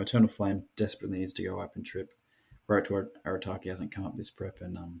Eternal Flame. Eternal Flame desperately needs to go up and trip. Road to Arataki hasn't come up this prep,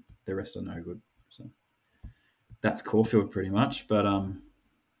 and the rest are no good. So that's Caulfield pretty much. But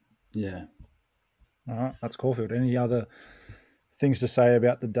yeah, All right, that's Caulfield. Any other things to say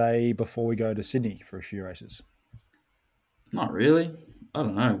about the day before we go to Sydney for a few races? Not really. I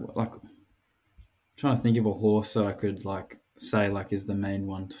don't know. Like, trying to think of a horse that I could say is the main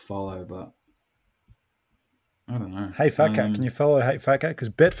one to follow, but I don't know. Hey, Fat Cat, can you follow Hey Fat Cat? Because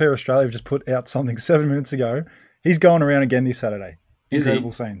Betfair Australia have just put out something 7 minutes ago. He's going around again this Saturday.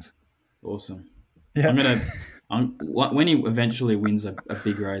 Incredible scenes. Awesome. Yeah. When he eventually wins a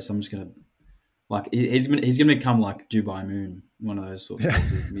big race, I'm just gonna he's gonna become like Dubai Moon, one of those sorts of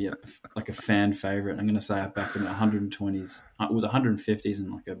horses, be like a fan favorite. I'm gonna say I backed him at 120s. It was 150s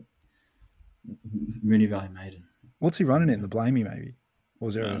and like a Mooney Valley Maiden. What's he running in? The Blamey, maybe? Or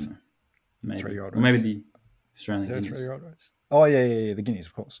was there a maybe 3-year-old race? Or maybe the Australian Guineas. Guineas. 3-year-old race? Oh, yeah. The Guineas,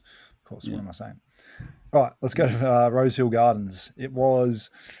 of course. Yeah. What am I saying? All right, let's go to Rosehill Gardens. It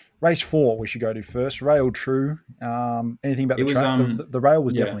was race 4 we should go to first. Rail True. Anything about the track? The rail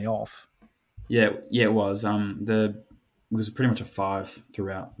was definitely off. Yeah, it was. It was pretty much a 5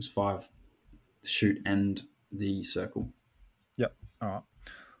 throughout. It was 5 shoot and the circle. Yep. All right.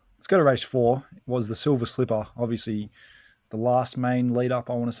 Let's go to race 4. It was the Silver Slipper. Obviously, the last main lead up,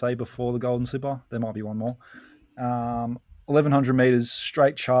 I want to say, before the Golden Slipper. There might be one more. 1,100 metres,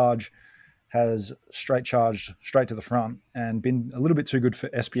 straight charge, has straight charged straight to the front and been a little bit too good for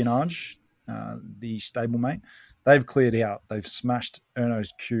Espionage, the stablemate. They've cleared out. They've smashed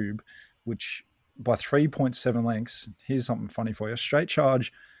Erno's Cube, which by 3.7 lengths, here's something funny for you. Straight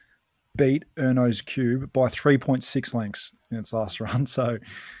charge beat Erno's Cube by 3.6 lengths in its last run. So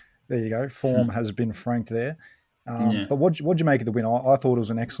there you go. Form has been franked there. But what'd you make of the win? I thought it was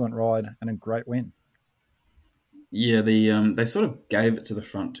an excellent ride and a great win. Yeah, they sort of gave it to the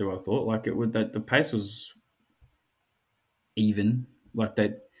front too. I thought the pace was even. Like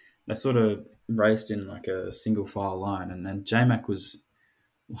they sort of raced in like a single file line, and then J-Mac was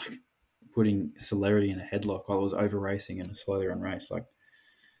like putting Celerity in a headlock while I was over racing in a slowly run race. Like,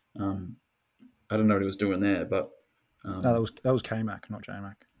 I don't know what he was doing there, but no, that was K-Mac, not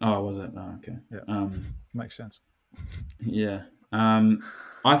J-Mac. Oh, was it? Oh, okay. Yeah, makes sense. Yeah.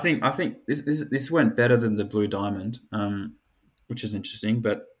 I think this went better than the Blue Diamond, which is interesting,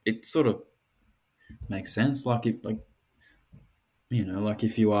 but it sort of makes sense. Like if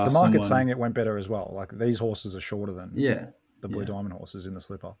you ask the market's someone, saying it went better as well. Like these horses are shorter than the Blue Diamond horses in the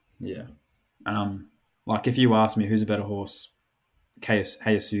Slipper. Yeah. Like if you ask me who's a better horse,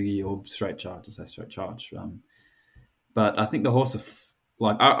 Hayasugi or Straight Charge, I say Straight Charge. But I think the horse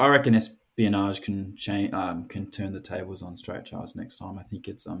I reckon Espionage can turn the tables on Straight Charge next time. I think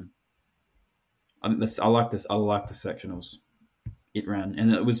it's I like the sectionals it ran,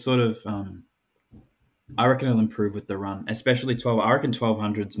 and it was sort of I reckon it'll improve with the run, especially 12. I reckon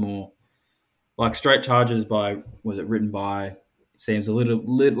 1200's more like Straight Charges written by. It seems a little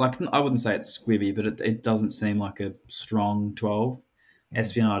like I wouldn't say it's squibby, but it doesn't seem like a strong 12.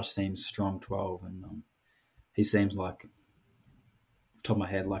 Espionage seems strong 12, and he seems like top of my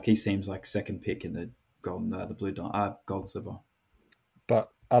head, like he seems like second pick in the Gold Silver. But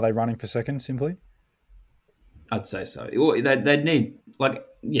are they running for second simply? I'd say so. They need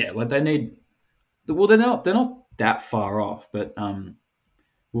they need. Well, they're not that far off, but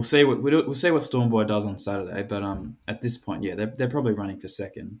we'll see what Stormboy does on Saturday. But at this point, they're probably running for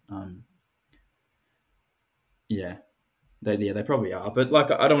second. They probably are. But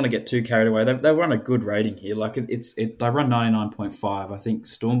I don't want to get too carried away. They run a good rating here. Like they run 99.5. I think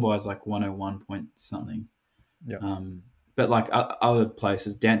Stormboy is like 101 point something. Yeah. But like other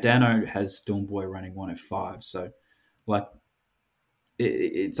places, Dano has Stormboy running 105. So like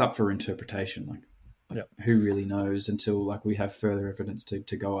it's up for interpretation. Like who really knows until like we have further evidence to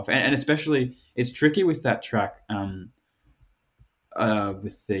go off. And especially it's tricky with that track.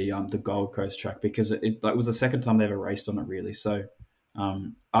 With the Gold Coast track because it was the second time they ever raced on it really. So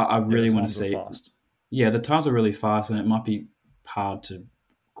I really want to see. Fast. Yeah, the times are really fast, and it might be hard to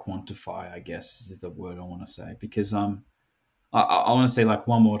quantify. I guess is the word I want to say because I want to see like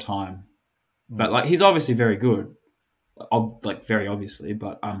one more time, but like he's obviously very good, very obviously,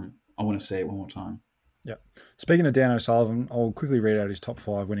 but I want to see it one more time. Yeah. Speaking of Dan O'Sullivan, I'll quickly read out his top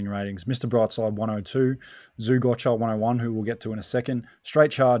 5 winning ratings. Mr. Brightside 102, Zoo Gotcha 101, who we'll get to in a second.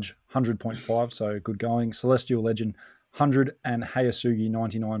 Straight Charge 100.5, so good going. Celestial Legend 100 and Hayasugi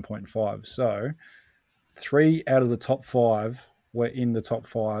 99.5. So 3 out of the top 5 were in the top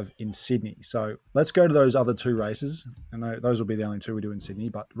 5 in Sydney. So let's go to those other 2 races, and those will be the only 2 we do in Sydney.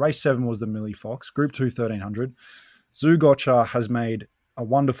 But race 7 was the Millie Fox, Group 2 1300. Zoo Gotcha has made a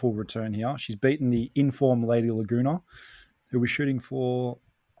wonderful return here. She's beaten the in-form Lady Laguna, who was shooting for,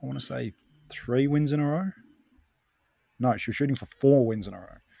 I want to say, 3 wins in a row. No, she was shooting for 4 wins in a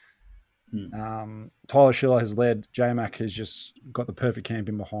row. Tyler Schiller has led. J-Mac has just got the perfect camp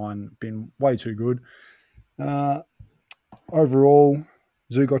in behind, been way too good. Overall,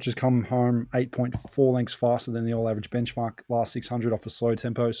 Zugoch has come home 8.4 lengths faster than the all-average benchmark last 600 off a slow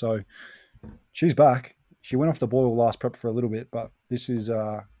tempo. So she's back. She went off the boil last prep for a little bit, but this is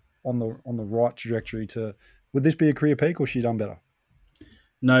on the right trajectory to. Would this be a career peak, or she done better?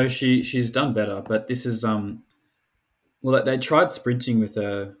 No, she's done better, but this is well, they tried sprinting with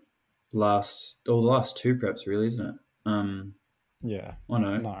her the last two preps, really, isn't it? Yeah. Oh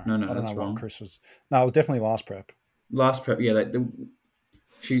no, I don't that's know wrong. what Chris was. No, it was definitely last prep. Last prep, yeah.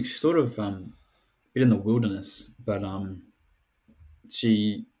 She sort of been in the wilderness, but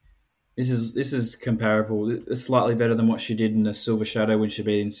this is comparable. It's slightly better than what she did in the Silver Shadow when she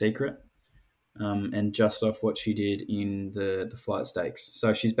beat in Secret, and just off what she did in the Flight Stakes.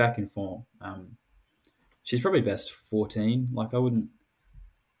 So she's back in form. She's probably best 14. Like I wouldn't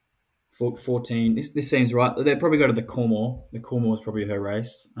 14. This seems right. They'd probably go to the Coolmore. The Coolmore is probably her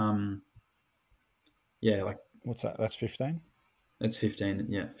race. Yeah, like What's that? That's 15? It's 15.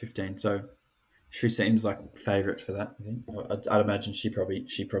 Yeah, 15. So she seems like favourite for that. I think. I'd imagine she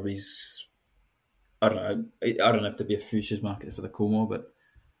probably's. I don't know. I don't know if there'd be a futures market for the Coolmore, but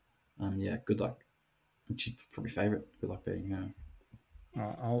yeah, good luck. She's probably favourite. Good luck beating her.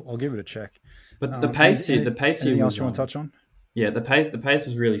 I'll give it a check. But the pace here, anything else you want to touch on? Yeah, the pace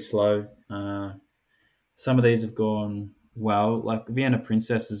was really slow. Some of these have gone well. Like Vienna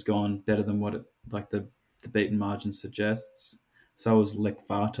Princess has gone better than what the beaten margin suggests. So was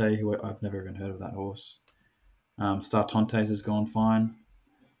Lekvate, who I've never even heard of that horse. Star Tontes has gone fine.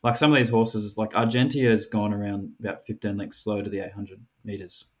 Like some of these horses, like Argentia has gone around about 15 lengths slow to the 800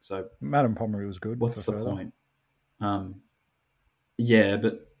 metres. So Madame Pommery was good. What's the point? Yeah,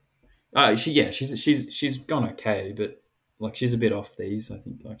 but she's gone okay, but like she's a bit off these. I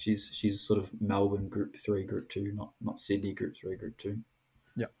think like she's sort of Melbourne Group 3, Group 2, not Sydney Group 3, Group 2.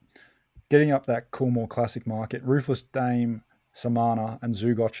 Yeah, getting up that Coolmore Classic market. Ruthless Dame, Samana, and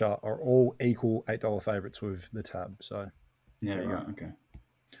Zugocha are all equal $8 favourites with the tab. So yeah, right, okay.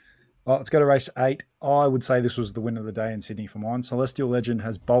 Let's go to race 8. I would say this was the win of the day in Sydney for mine. Celestial Legend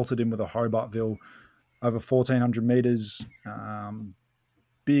has bolted in with a Hobartville over 1,400 metres.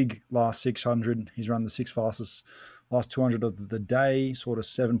 Big last 600. He's run the 6 fastest last 200 of the day, sort of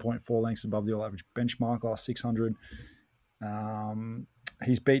 7.4 lengths above the all-average benchmark last 600.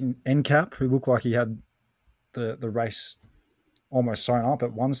 He's beaten NCAP, who looked like he had the race almost sewn up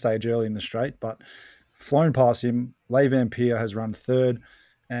at one stage early in the straight, but flown past him. Le Vampire has run third,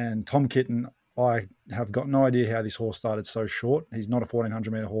 and Tom Kitten, I have got no idea how this horse started so short. He's not a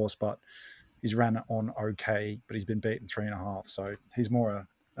 1,400-metre horse, but he's ran on okay, but he's been beaten 3.5, so he's more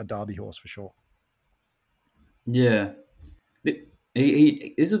a derby horse for sure. Yeah.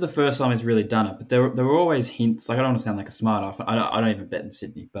 This is the first time he's really done it, but there were always hints. Like I don't want to sound like a smart ass. I don't even bet in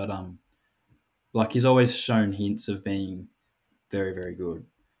Sydney, but like he's always shown hints of being very, very good.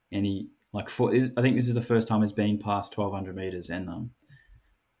 And I think this is the first time he's been past 1,200 metres, and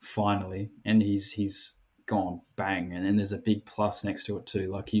finally, and he's gone bang, and then there's a big plus next to it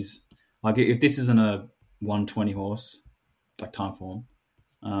too. Like he's like if this isn't a 120 horse, like time form,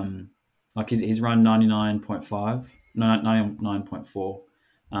 like he's run 99.5,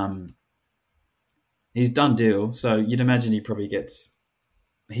 99.4. He's done deal, so you'd imagine he probably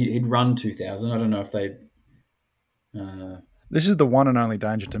he'd run 2,000. I don't know if they. This is the one and only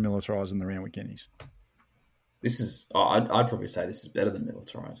danger to Militarise in the Randwick Guineas. This is. I'd probably say this is better than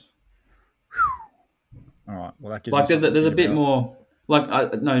Militarise. All right. Well, that gives like there's a bit more.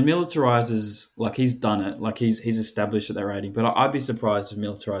 Like no, Militarise is like he's done it. Like he's established at that rating. But I'd be surprised if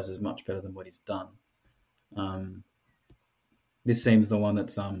Militarise is much better than what he's done. This seems the one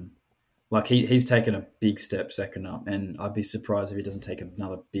that's like he's taken a big step second up, and I'd be surprised if he doesn't take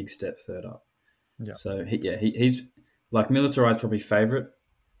another big step third up. Yeah. So he's like Militarise probably favourite.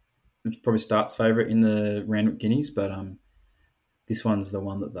 It probably starts favourite in the Randwick Guineas, but this one's the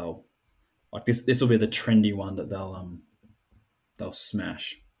one that they'll like. This will be the trendy one that they'll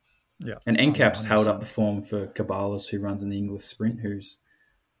smash. Yeah. And NCAP's held up the form for Cabalas, who runs in the English Sprint, who's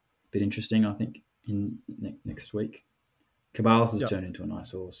a bit interesting, I think, in next week. Cabalas has turned into a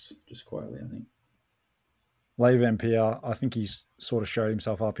nice horse, just quietly, I think. Le Vampire, I think he's sort of showed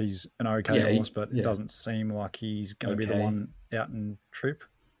himself up. He's an okay horse, but it doesn't seem like he's going to be the one out in trip.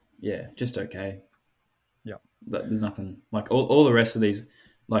 Yeah, just okay. Yeah. There's nothing. Like, all the rest of these,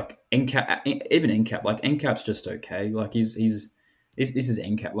 like, NCAP, even NCAP, like, NCAP's just okay. Like, this is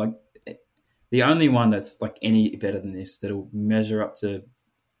NCAP. Like, the only one that's, like, any better than this that'll measure up to,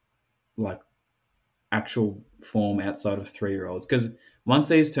 like, actual form outside of 3-year-olds. Because once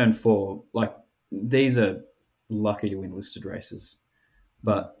these turn 4, like these are lucky to win listed races.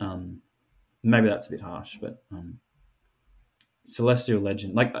 But maybe that's a bit harsh. But Celestial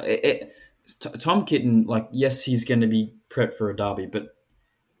Legend, like Tom Kitten, like yes, he's going to be prepped for a derby, but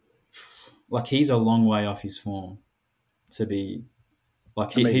like he's a long way off his form to be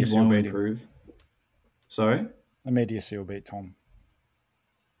like he'd want to improve. Sorry, Immediacy will beat Tom.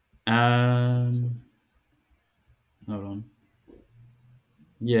 Hold on.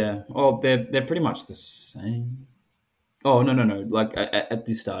 Yeah. Oh, they're pretty much the same. Oh no. Like at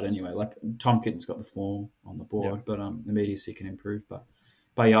this start anyway. Like Tom Kitten's got the form on the board, but immediacy can improve. But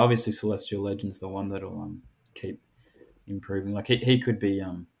yeah, obviously Celestial Legend's the one that'll keep improving. Like he could be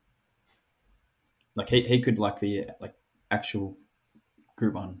like he could like be like actual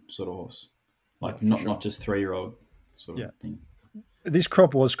Group 1 sort of horse, like not just 3-year-old sort of thing. This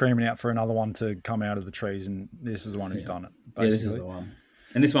crop was screaming out for another one to come out of the trees, and this is the one who's done it. Basically. Yeah, this is the one,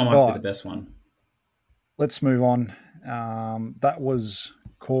 and this one might be the best one. Let's move on. That was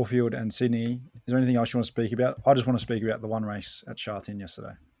Caulfield and Sydney. Is there anything else you want to speak about? I just want to speak about the one race at Shartin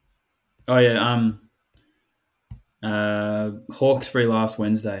yesterday. Oh yeah, Hawkesbury last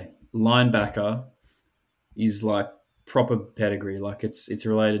Wednesday. Linebacker is like proper pedigree. Like it's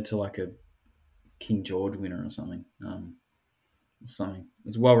related to like a King George winner or something.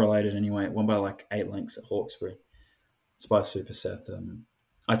 It's well related anyway. It won by like 8 lengths at Hawkesbury. It's by Super Seth.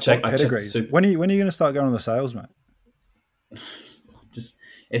 I checked. When are you going to start going on the sales, mate?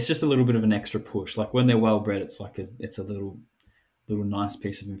 It's just a little bit of an extra push. Like when they're well bred, it's a little nice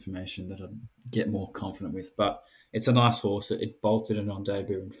piece of information that I get more confident with. But it's a nice horse. It bolted in on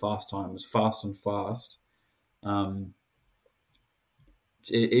debut in fast time. It was fast and fast.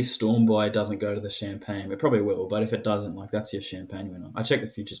 If Stormboy doesn't go to the Champagne, it probably will. But if it doesn't, like that's your Champagne winner. I checked the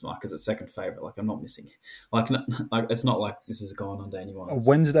futures markets; it's second favourite. Like I'm not missing. Like it's not like this is going on to anyone. A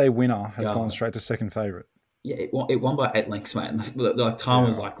Wednesday winner has gone straight to second favourite. Yeah, it won by 8 lengths, mate. Like time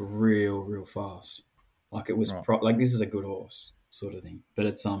was like real fast. Like it was like this is a good horse sort of thing. But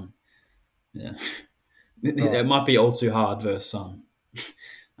it's it might be all too hard versus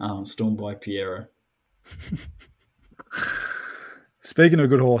Stormboy Piero. Speaking of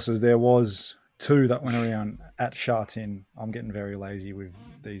good horses, there was 2 that went around at Shartin. I'm getting very lazy with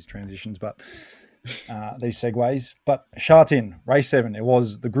these transitions, but these segues. But Shartin, race 7, it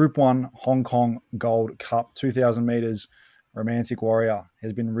was the Group 1 Hong Kong Gold Cup, 2,000 metres. Romantic Warrior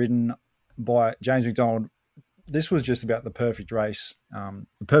has been ridden by James McDonald. This was just about the perfect race,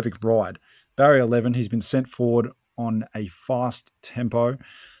 the perfect ride. Barrier 11, he's been sent forward on a fast tempo.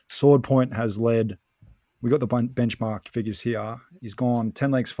 Sword Point has led. We got the benchmark figures here. He's gone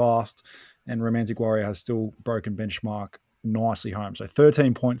 10 lengths fast, and Romantic Warrior has still broken benchmark nicely home. So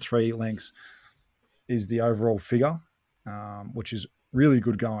 13.3 lengths is the overall figure, which is really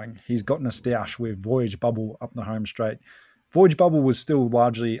good going. He's gotten a stoush with Voyage Bubble up the home straight. Voyage Bubble was still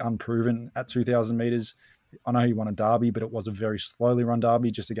largely unproven at 2,000 metres. I know he won a derby, but it was a very slowly run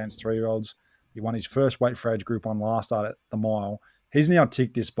derby just against 3-year-olds. He won his first weight for age Group 1 last start at the mile. He's now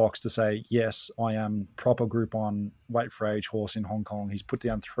ticked this box to say, yes, I am proper Group 1 weight for age horse in Hong Kong. He's put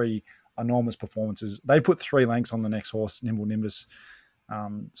down 3 enormous performances. They put 3 lengths on the next horse, Nimble Nimbus.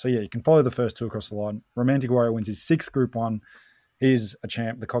 So yeah, you can follow the first 2 across the line. Romantic Warrior wins his 6th Group 1. He's a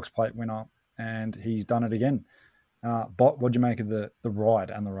champ, the Cox Plate winner, and he's done it again. But what do you make of the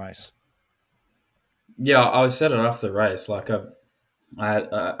ride and the race? Yeah, I said it after the race. Like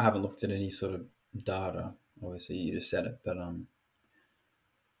I haven't looked at any sort of data. Obviously, you just said it, but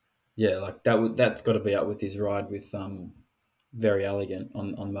yeah, like that's got to be up with his ride with Very Elegant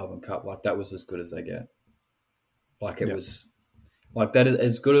on Melbourne Cup. Like that was as good as they get. Like it was like that is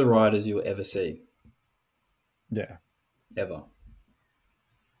as good a ride as you'll ever see. Yeah, ever.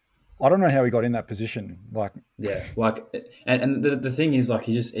 I don't know how he got in that position. Like yeah, like and the thing is like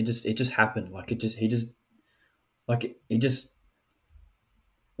it just happened. Like like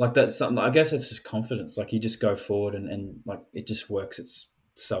that's something. I guess it's just confidence. Like you just go forward and like it just works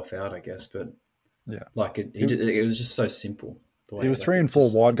itself out. I guess, but yeah, like it was just so simple. He was 3 and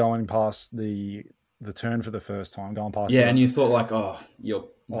 4 wide going past the turn for the first time, going past. Yeah, and you thought like,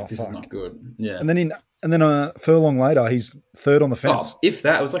 this is not good. Yeah, and then a furlong later, he's 3rd on the fence. Oh, if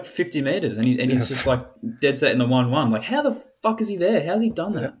that, it was like 50 metres, and he's just like dead set in the 1-1. Like, how the fuck is he there? How's he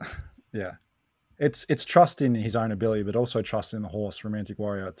done that? Yeah. It's trust in his own ability, but also trust in the horse, Romantic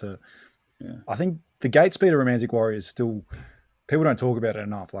Warrior. I think the gate speed of Romantic Warrior is still, people don't talk about it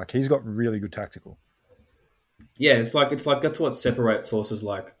enough. Like he's got really good tactical. Yeah, it's like that's what separates horses.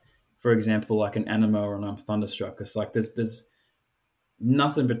 Like, for example, like an Animo or an Thunderstruck. It's like there's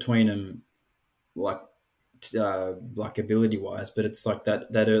nothing between them, like like ability wise, but it's like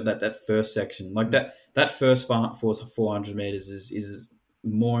that first section, like that first 400 meters is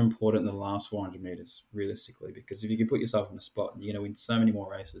more important than the last 400 meters realistically, because if you can put yourself in a spot, you're going to win so many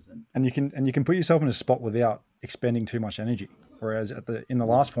more races than and you can put yourself in a spot without expending too much energy. Whereas in the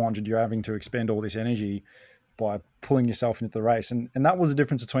last 400, you're having to expend all this energy by pulling yourself into the race, and that was the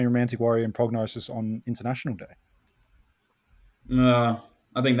difference between Romantic Warrior and Prognosis on International Day.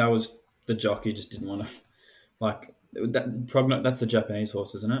 I think that was the jockey just didn't want to like that. That's the Japanese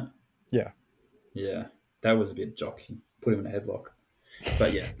horse, isn't it? Yeah. Yeah, that was a bit jockey. Put him in a headlock.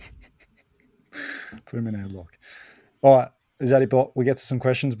 But yeah. Put him in a headlock. All right. Is that it, Bot? We get to some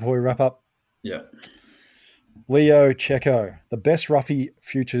questions before we wrap up. Yeah. Leo Checo, the best roughy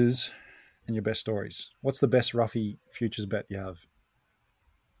futures and your best stories. What's the best roughy futures bet you have?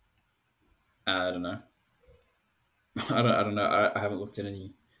 I don't know. I don't know. I haven't looked at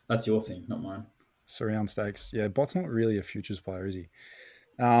any. That's your thing, not mine. Surround stakes. Yeah, Bot's not really a futures player, is he?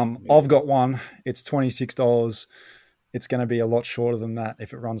 I've got one. It's $26. It's going to be a lot shorter than that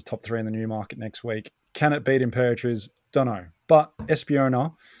if it runs top 3 in the Newmarket next week. Can it beat Imperatriz? Don't know. But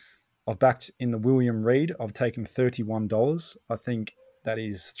Espiona, I've backed in the William Reed. I've taken $31. I think that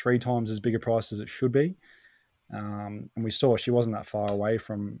is 3 times as big a price as it should be. And we saw she wasn't that far away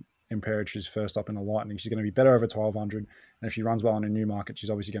from Imperatriz first up in the Lightning. She's going to be better over 1,200. And if she runs well in a Newmarket, she's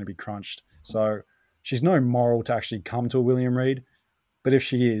obviously going to be crunched. So she's no moral to actually come to a William Reed. But if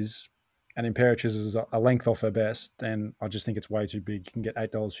she is, and Imperatriz is a length off her best, then I just think it's way too big. You can get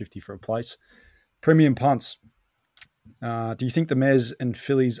 $8.50 for a place. Premium punts. Do you think the Mares and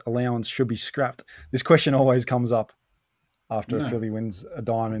Fillies allowance should be scrapped? This question always comes up after a filly wins a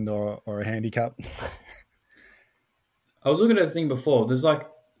diamond or a handicap. I was looking at a thing before. There's like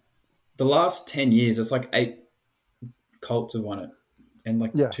the last 10 years, it's like 8 colts have won it, and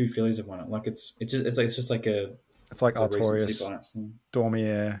like 2 fillies have won it. Like it's just like a. It's like Artorias,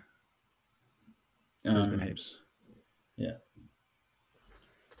 Dormier. There's been heaps. Yeah.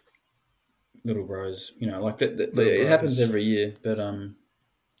 Little Rose, like that. It happens every year, but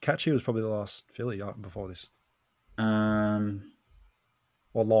Catchy was probably the last filly before this. Or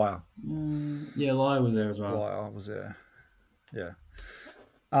Liar. Yeah, Liar was there as well. Liar was there. Yeah.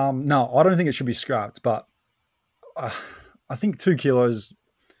 No, I don't think it should be scrapped, but I think 2 kilos,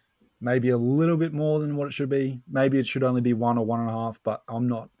 maybe a little bit more than what it should be. Maybe it should only be 1 or 1.5, but I'm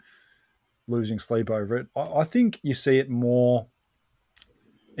not losing sleep over it. I think you see it more.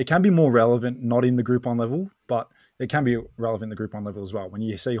 It can be more relevant, not in the Group 1 level, but it can be relevant in the Group 1 level as well. When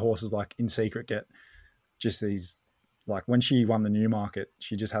you see horses like In Secret get just these, like when she won the Newmarket,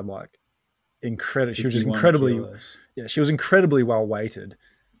 she just had like incredible. She was just incredibly, kilos. Yeah, she was incredibly well weighted,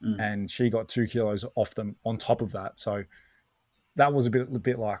 and she got 2 kilos off them on top of that. So that was a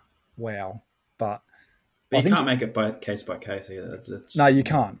bit like wow, but you can't make it by case either. No, you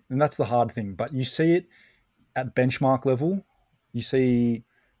can't, and that's the hard thing. But you see it at benchmark level. You see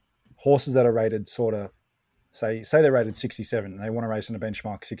horses that are rated sort of, say they're rated 67 and they want to race in a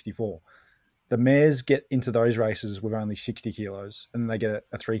benchmark 64. The mares get into those races with only 60 kilos and then they get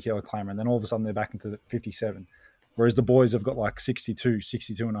a 3 kilo claimer, and then all of a sudden they're back into 57. Whereas the boys have got like 62,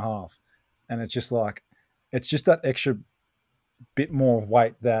 62 and a half. And it's just like, it's just that extra bit more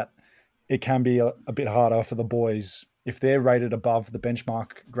weight that it can be a bit harder for the boys. If they're rated above the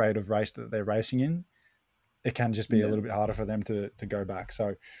benchmark grade of race that they're racing in, it can just be a little bit harder for them to go back.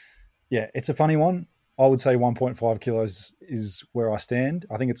 So, yeah, it's a funny one. I would say 1.5 kilos is where I stand.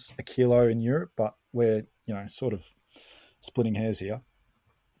 I think it's a kilo in Europe, but we're, sort of splitting hairs here.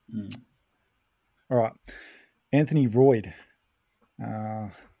 All right. Anthony Royd,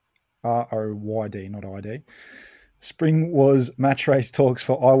 R-O-Y-D, not I-D. Spring was match race talks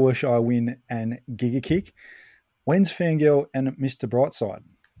for I Wish I Win and Giga Kick. When's Fangirl and Mr. Brightside?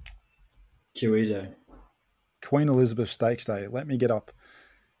 QE Day. Queen Elizabeth Stakes Day. Let me get up.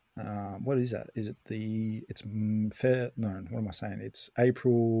 What is that? Is it it's fair? No, what am I saying? It's early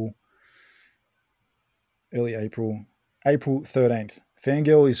April 13th.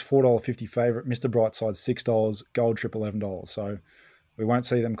 Fangirl is $4.50 favourite. Mr. Brightside $6. Gold Trip $11. So we won't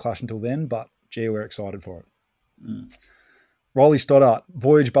see them clash until then, but gee, we're excited for it. Rolly Stoddart,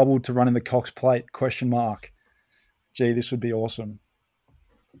 voyage bubbled to run in the Cox Plate, ? Gee, this would be awesome.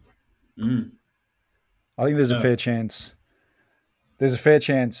 I think there's a fair chance. There's a fair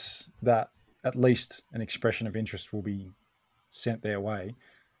chance that at least an expression of interest will be sent their way.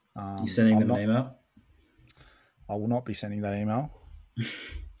 You sending them an email? I will not be sending that email.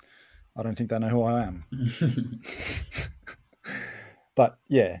 I don't think they know who I am. But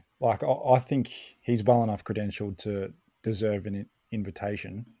yeah, like I think he's well enough credentialed to deserve an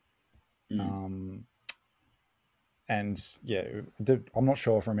invitation. And yeah, I'm not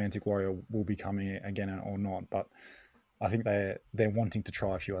sure if Romantic Warrior will be coming again or not, but I think they're wanting to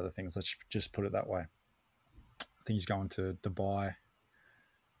try a few other things. Let's just put it that way. I think he's going to Dubai,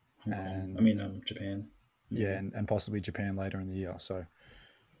 and Japan. Yeah, and possibly Japan later in the year. So,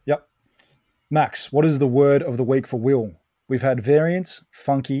 yep. Max, what is the word of the week for Will? We've had variants,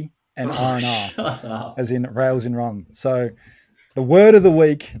 funky, and R&R, as in rails and run. So, the word of the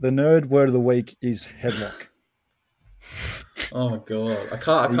week, the nerd word of the week, is headlock. Oh god,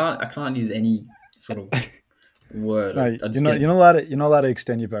 I can't use any sort of word. No, you're not allowed to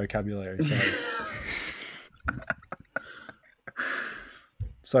extend your vocabulary.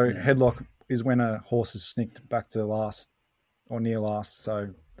 So, headlock is when a horse is sneaked back to last or near last. So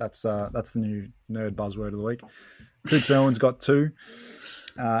that's the new nerd buzzword of the week. Coops Irwin's got 2.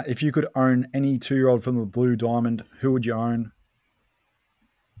 If you could own any 2-year-old from the Blue Diamond, who would you own?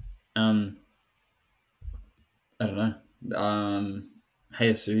 I don't know.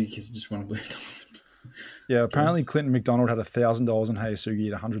 Hayasugi, because I just want a Blue Diamond. Yeah, apparently Clinton McDonald had $1,000 on Hayasugi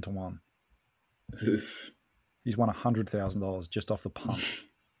at 100 to 1. Oof. He's won $100,000 just off the pump.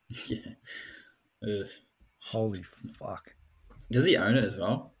 Yeah. Oof. Holy fuck. Does he own it as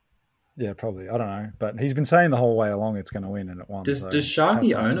well? Yeah, probably. I don't know. But he's been saying the whole way along it's going to win, and it won. Does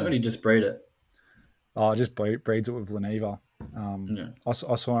Sharky own it, or did he just breed it? Oh, just breeds it with Leneva. I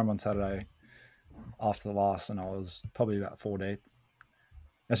saw him on Saturday after the last, and I was probably about 4 deep.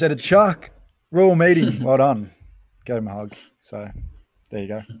 I said, "It's Shark. Royal meeting. Well done." Gave him a hug. So, there you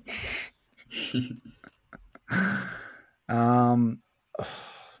go.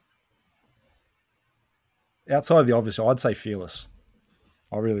 Outside of the obvious, I'd say Fearless.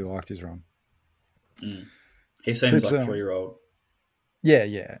 I really liked his run. He seems like a 3-year-old.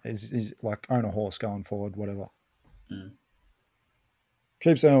 Yeah. He's like own a horse going forward, whatever.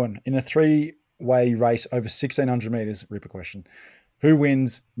 Coops Irwin, in a 3-way race over 1,600 metres, ripper question. Who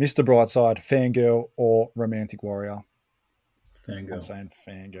wins, Mr. Brightside, Fangirl, or Romantic Warrior? Fangirl. I'm saying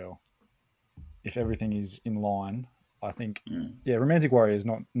Fangirl. If everything is in line, I think, Romantic Warrior is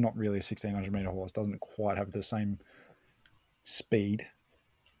not really a 1,600 metre horse. Doesn't quite have the same speed.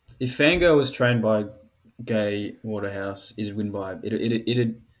 If Fangirl was trained by Gay Waterhouse, it'd win by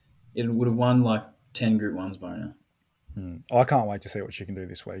it would have won like 10 Group 1s by now. I can't wait to see what she can do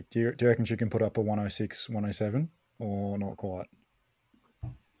this week. Do you reckon she can put up a 106, 107, or not quite?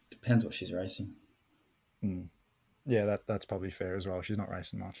 Depends what she's racing. Yeah, that's probably fair as well. She's not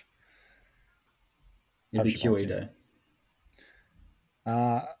racing much. It'd be QE day.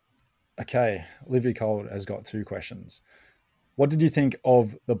 Okay, Livy Cold has got 2 questions. What did you think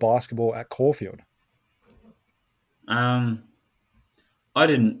of the basketball at Caulfield? I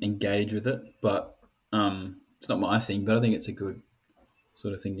didn't engage with it, but it's not my thing. But I think it's a good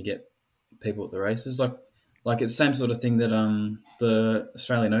sort of thing to get people at the races. Like it's the same sort of thing that the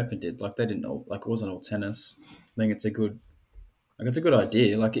Australian Open did. Like they didn't all, like it wasn't all tennis. I think it's a good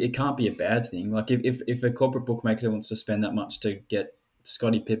idea. Like it can't be a bad thing. Like if a corporate bookmaker wants to spend that much to get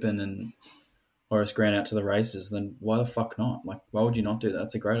Scottie Pippen and Horace Grant out to the races, then why the fuck not? Like why would you not do that?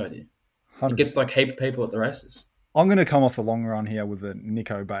 That's a great idea. 100%. It gets like heap of people at the races. I'm going to come off the long run here with a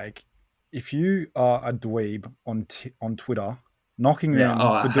Nico Bake. If you are a dweeb on Twitter, knocking them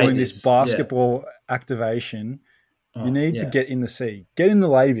for doing this basketball activation, you need to get in the sea. Get in the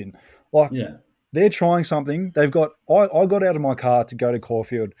lave-in. They're trying something. They've got. I got out of my car to go to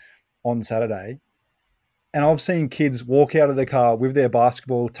Caulfield on Saturday, and I've seen kids walk out of the car with their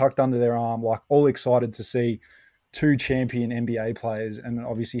basketball tucked under their arm, like all excited to see 2 champion NBA players and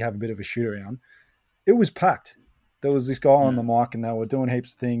obviously have a bit of a shoot around. It was packed. There was this guy on the mic and they were doing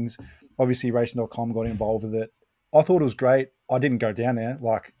heaps of things. Obviously, Racing.com got involved with it. I thought it was great. I didn't go down there.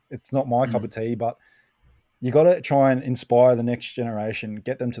 Like, it's not my cup of tea, but you got to try and inspire the next generation,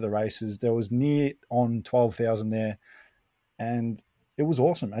 get them to the races. There was near on 12,000 there, and it was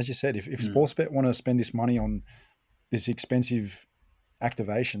awesome. As you said, if Sportsbet want to spend this money on this expensive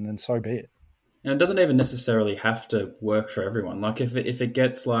activation, then so be it. And it doesn't even necessarily have to work for everyone. Like, if it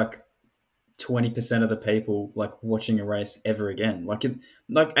gets like 20% of the people like watching a race ever again, like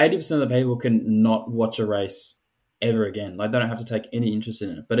 80% of the people can not watch a race ever again. Like they don't have to take any interest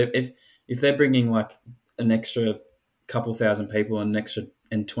in it. But if they're bringing like an extra couple thousand people and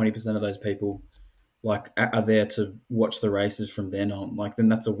 20% of those people like are there to watch the races from then on, like then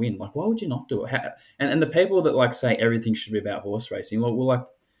that's a win. Like why would you not do it? And the people that like say everything should be about horse racing, like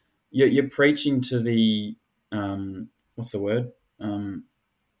you're preaching to the what's the word?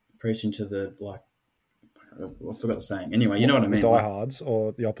 Preaching to the like, I forgot the saying. Anyway, you know what I mean. The diehards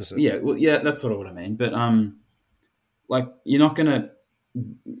or the opposite. Yeah, well, yeah, that's sort of what I mean. But like, you're not going to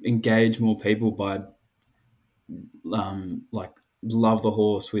engage more people by like love the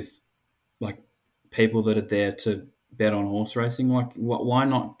horse with like people that are there to bet on horse racing. Like, why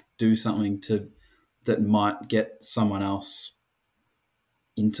not do something that might get someone else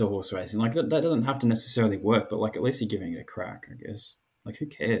into horse racing? Like that doesn't have to necessarily work, but like at least you're giving it a crack, I guess. Like, who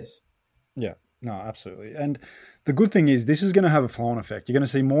cares? Yeah, no, absolutely. And the good thing is this is going to have a flow-on effect. You're going to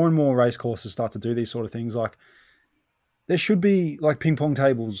see more and more race courses start to do these sort of things. Like there should be like ping pong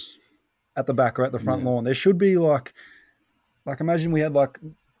tables at the back or at the front lawn. There should be like imagine we had like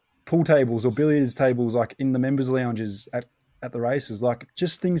pool tables or billiards tables like in the members lounges at the races, like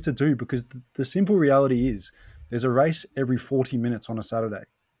just things to do, because the simple reality is there's a race every 40 minutes on a Saturday.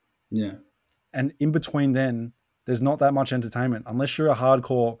 Yeah. And in between then, there's not that much entertainment unless you're a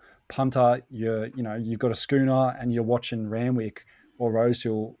hardcore punter. You've got a schooner and you're watching Randwick or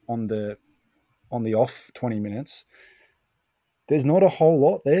Rosehill on the off 20 minutes. There's not a whole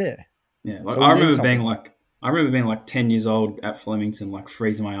lot there. Yeah, like so I remember being like 10 years old at Flemington, like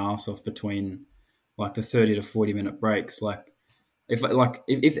freezing my ass off between like the 30 to 40 minute breaks. Like if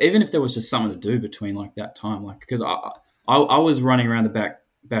even if there was just something to do between like that time, like because I was running around the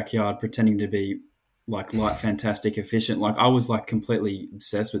backyard pretending to be like light, fantastic, efficient. Like I was like completely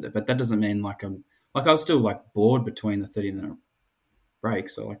obsessed with it, but that doesn't mean like I was still like bored between the 30-minute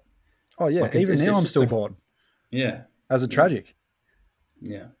breaks. So like, oh yeah, like even now I'm still bored. Yeah, as a tragic.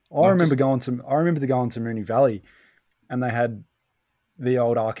 Yeah, I remember going to Moonee Valley, and they had the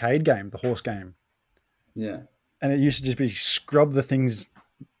old arcade game, the horse game. Yeah, and it used to just be scrub the thing's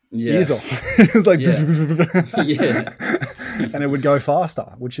ears off. It was like, and it would go faster,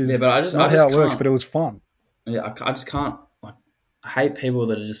 which is not how it works, but it was fun. Yeah, I just can't. Like, I hate people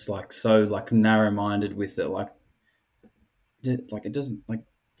that are just like so like narrow-minded with it. Like it doesn't like.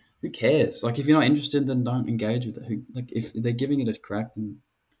 Who cares? Like, if you're not interested, then don't engage with it. If they're giving it a crack, then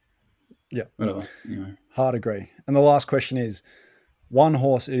whatever. Hard agree. And the last question is, one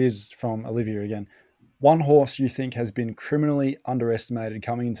horse. It is from Olivia again. One horse you think has been criminally underestimated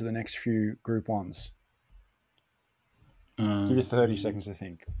coming into the next few Group 1s? Give you 30 seconds to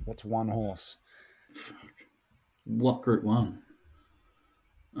think. What's one horse? What Group 1?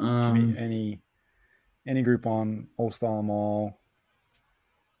 Give me any Group 1, All-Star Mile.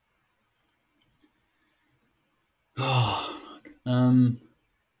 Oh, I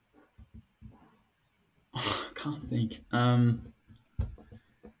can't think.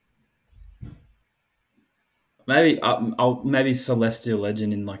 Maybe Celestial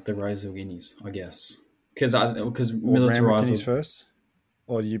Legend in like the Rosehill Guineas, I guess, because Militarized Guineas first,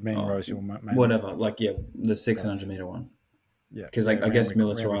 or do you mean Rosehill? Whatever, like the 600 meter one. Yeah, because I guess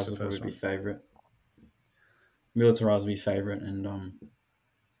Militarized would be favourite. Militarized would be favourite, and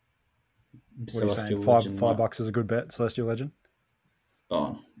Celestial Legend. $5 is a good bet. Celestial Legend.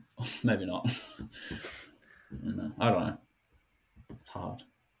 Oh, maybe not. No, I don't know. It's hard.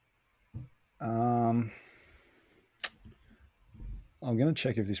 I'm going to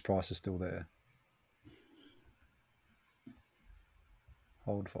check if this price is still there.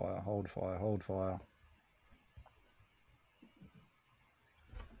 Hold fire.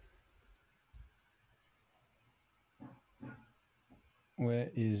 Where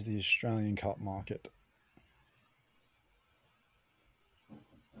is the Australian Cup market?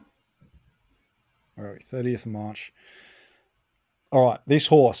 All right, 30th of March. All right, this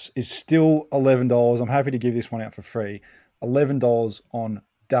horse is still $11. I'm happy to give this one out for free. $11 on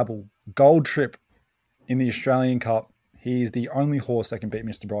Dabble. Gold Trip in the Australian Cup. He is the only horse that can beat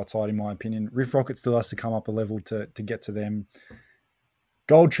Mr. Brightside, in my opinion. Riff Rocket still has to come up a level to get to them.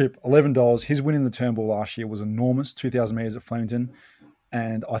 Gold Trip, $11. His win in the Turnbull last year was enormous, 2,000 metres at Flemington.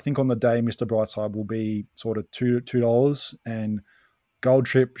 And I think on the day, Mr. Brightside will be sort of $2, and Gold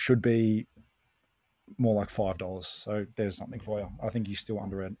Trip should be more like $5. So there's something for you. I think he's still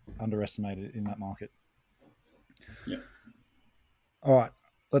underestimated in that market. Yeah. All right,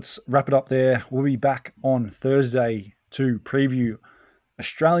 let's wrap it up there. We'll be back on Thursday to preview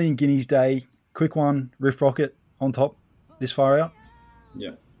Australian Guineas Day. Quick one, Riff Rocket on top this far out.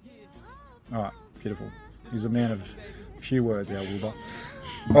 Yeah. All right, beautiful. He's a man of few words, our Wilbur.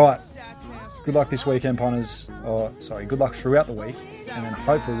 All right, good luck this weekend, punters. Good luck throughout the week, and then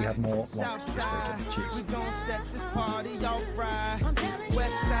hopefully we have more luck this weekend. Cheers. We gon' set this party off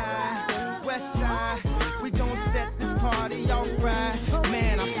right.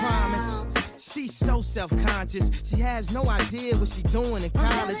 Man, I promise. She's so self-conscious, she has no idea what she doing in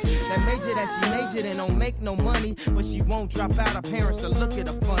college. That major that she majored in don't make no money, but she won't drop out. Her parents will look at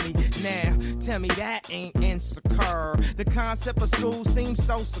her funny. Now, tell me that ain't insecure. The concept of school seems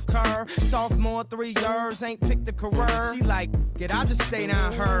so secure. Sophomore 3 years, ain't picked a career. She like, get I'll just stay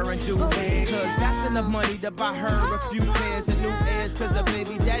down her and do it, cause that's enough money to buy her a few pairs of new ears, cause her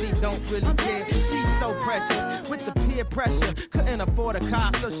baby daddy don't really care. She's so precious with the peer pressure, couldn't afford a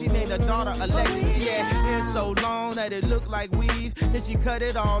car, so she named her daughter Alexis. Yeah, hair so long that it looked like weave, then she cut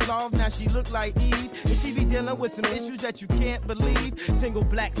it all off, now she look like Eve, and she be dealing with some issues that you can't believe. Single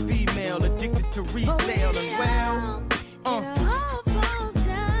black female addicted to retail, and well,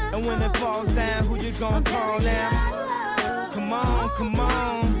 and when it falls down, who you gonna call now? Come on, come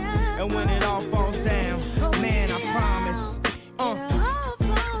on. And when it all falls down, man, I promise.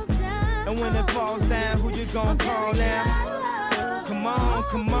 And when it falls down, who you gonna call now? Come on,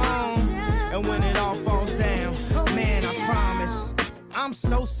 come on. And when it all falls down, man, I promise. I'm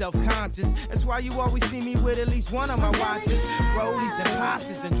so self-conscious, that's why you always see me with at least one of my watches. Rollies and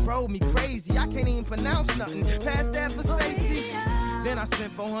Porsches done drove me crazy, I can't even pronounce nothing past that for safety. Then I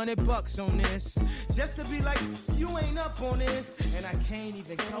spent $400 on this, just to be like, you ain't up on this. And I can't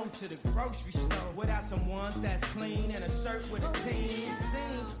even go to the grocery store without some ones that's clean and a shirt with a team.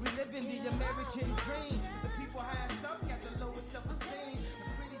 We live in the American dream, the people have so